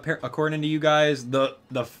rare, according to you guys. The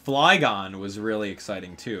Flygon was really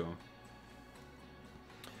exciting too.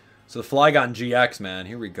 So the Flygon GX, man,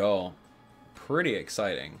 here we go. Pretty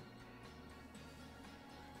exciting.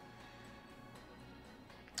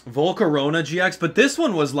 Volcarona GX, but this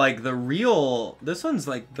one was like the real, this one's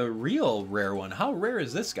like the real rare one. How rare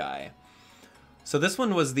is this guy? So this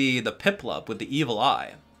one was the Piplup with the evil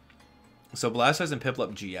eye. So Blastoise and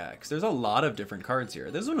Piplup-GX. There's a lot of different cards here.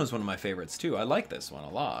 This one was one of my favorites too. I like this one a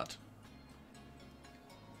lot.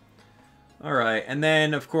 Alright, and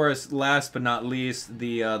then of course, last but not least,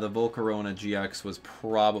 the Volcarona GX was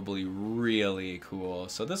probably really cool.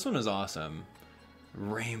 So this one is awesome.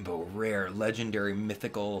 Rainbow Rare, legendary,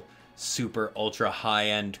 mythical, super, ultra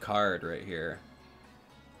high-end card right here.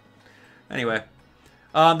 Anyway,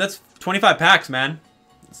 that's 25 packs, man.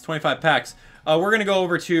 It's 25 packs. We're going to go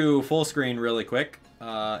over to full screen really quick,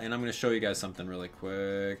 and I'm going to show you guys something really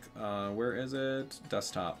quick. Where is it?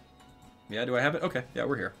 Desktop. Yeah, do I have it? Okay, yeah,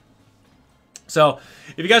 we're here. So,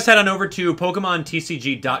 if you guys head on over to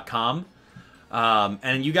PokemonTCG.com,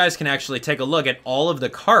 and you guys can actually take a look at all of the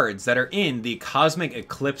cards that are in the Cosmic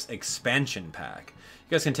Eclipse expansion pack.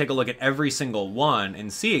 You guys can take a look at every single one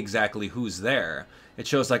and see exactly who's there. It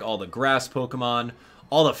shows like all the grass Pokemon,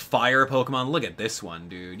 all the fire Pokemon. Look at this one,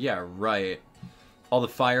 dude. Yeah, right. All the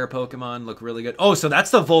fire Pokemon look really good. Oh, so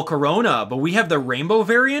that's the Volcarona, but we have the rainbow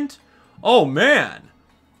variant? Oh, man.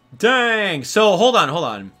 Dang. So, hold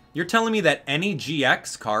on. You're telling me that any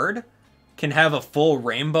GX card can have a full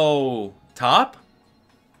rainbow top?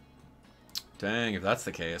 Dang, if that's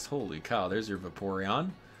the case. Holy cow, there's your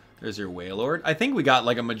Vaporeon. There's your Wailord. I think we got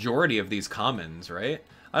like a majority of these commons, right?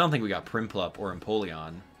 I don't think we got Prinplup or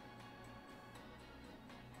Empoleon.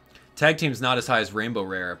 Tag Team's not as high as Rainbow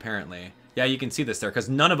Rare, apparently. Yeah, you can see this there, because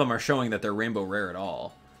none of them are showing that they're Rainbow Rare at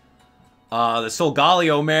all. The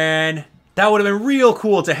Solgaleo, man. That would have been real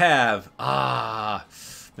cool to have.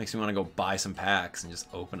 Makes me want to go buy some packs and just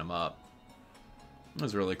open them up. That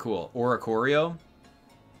was really cool. Oricorio.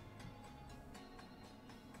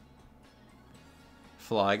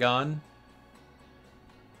 Flygon.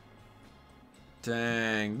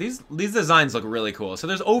 Dang. These designs look really cool. So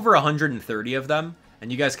there's over 130 of them.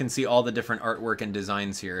 And you guys can see all the different artwork and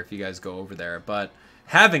designs here if you guys go over there. But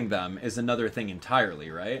having them is another thing entirely,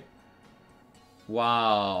 right?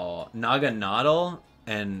 Wow. Naganadel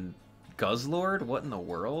and Guzzlord? What in the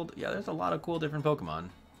world? Yeah, there's a lot of cool different Pokemon.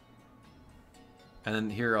 And then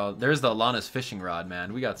here, there's the Lana's fishing rod,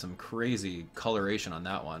 man. We got some crazy coloration on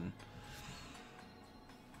that one.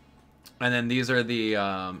 And then these are the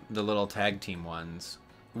little tag team ones.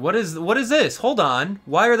 What is this? Hold on.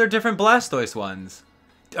 Why are there different Blastoise ones?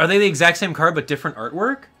 Are they the exact same card but different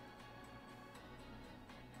artwork?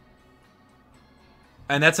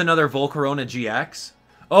 And that's another Volcarona GX.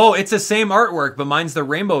 Oh, it's the same artwork, but mine's the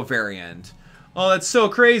rainbow variant. Oh, that's so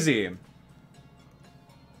crazy.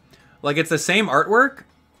 Like, it's the same artwork,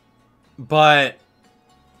 but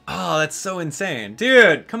oh, that's so insane,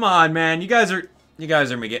 dude. Come on, man. You guys are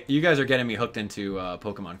getting me hooked into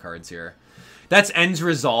Pokemon cards here. That's Ends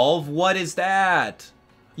Resolve. What is that?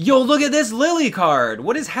 Yo, look at this Lily card.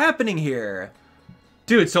 What is happening here,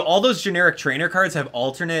 dude? So all those generic trainer cards have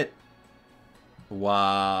alternate.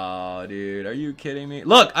 Wow, dude, are you kidding me?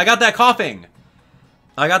 Look, I got that coughing.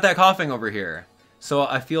 I got that coughing over here. So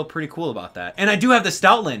I feel pretty cool about that. And I do have the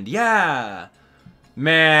Stoutland. Yeah.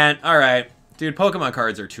 Man, all right. Dude, Pokemon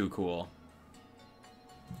cards are too cool.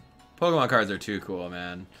 Pokemon cards are too cool,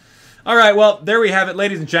 man. All right, well, there we have it,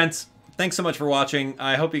 ladies and gents. Thanks so much for watching.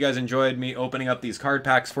 I hope you guys enjoyed me opening up these card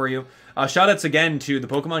packs for you. Shoutouts again to the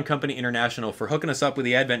Pokemon Company International for hooking us up with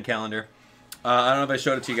the Advent Calendar. I don't know if I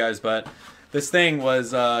showed it to you guys, but this thing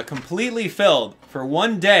was completely filled for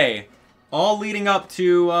one day, all leading up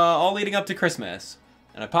to Christmas.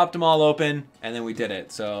 And I popped them all open, and then we did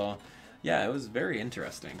it. So, yeah, it was very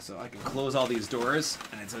interesting. So I can close all these doors,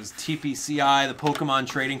 and it says TPCI, the Pokemon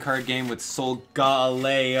trading card game with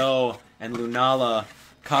Solgaleo and Lunala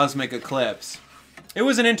Cosmic Eclipse. It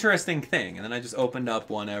was an interesting thing, and then I just opened up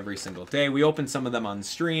one every single day. We opened some of them on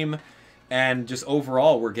stream. And just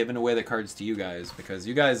overall, we're giving away the cards to you guys because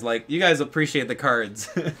you guys appreciate the cards,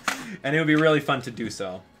 and it would be really fun to do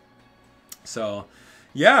so. So,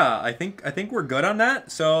 yeah, I think we're good on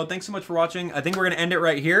that. So thanks so much for watching. I think we're gonna end it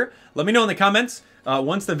right here. Let me know in the comments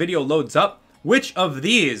once the video loads up which of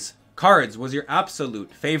these cards was your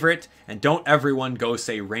absolute favorite, and don't everyone go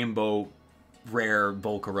say Rainbow Rare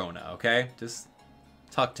Volcarona, okay? Just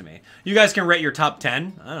talk to me. You guys can rate your top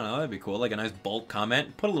 10. I don't know, that'd be cool. Like a nice bulk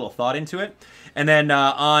comment. Put a little thought into it. And then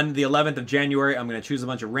on the 11th of January, I'm going to choose a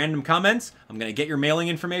bunch of random comments. I'm going to get your mailing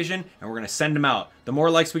information, and we're going to send them out. The more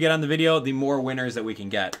likes we get on the video, the more winners that we can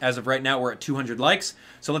get. As of right now, we're at 200 likes.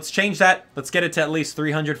 So let's change that. Let's get it to at least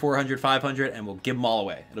 300, 400, 500, and we'll give them all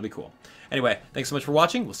away. It'll be cool. Anyway, thanks so much for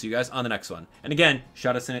watching. We'll see you guys on the next one. And again,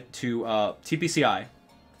 shout out to TPCI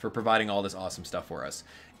for providing all this awesome stuff for us.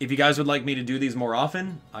 If you guys would like me to do these more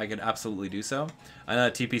often, I could absolutely do so. I know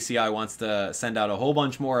that TPCI wants to send out a whole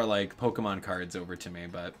bunch more like Pokemon cards over to me,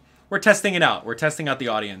 but we're testing it out. We're testing out the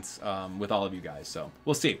audience with all of you guys, so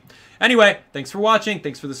we'll see. Anyway, thanks for watching.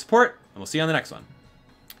 Thanks for the support, and we'll see you on the next one.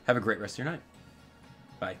 Have a great rest of your night.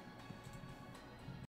 Bye.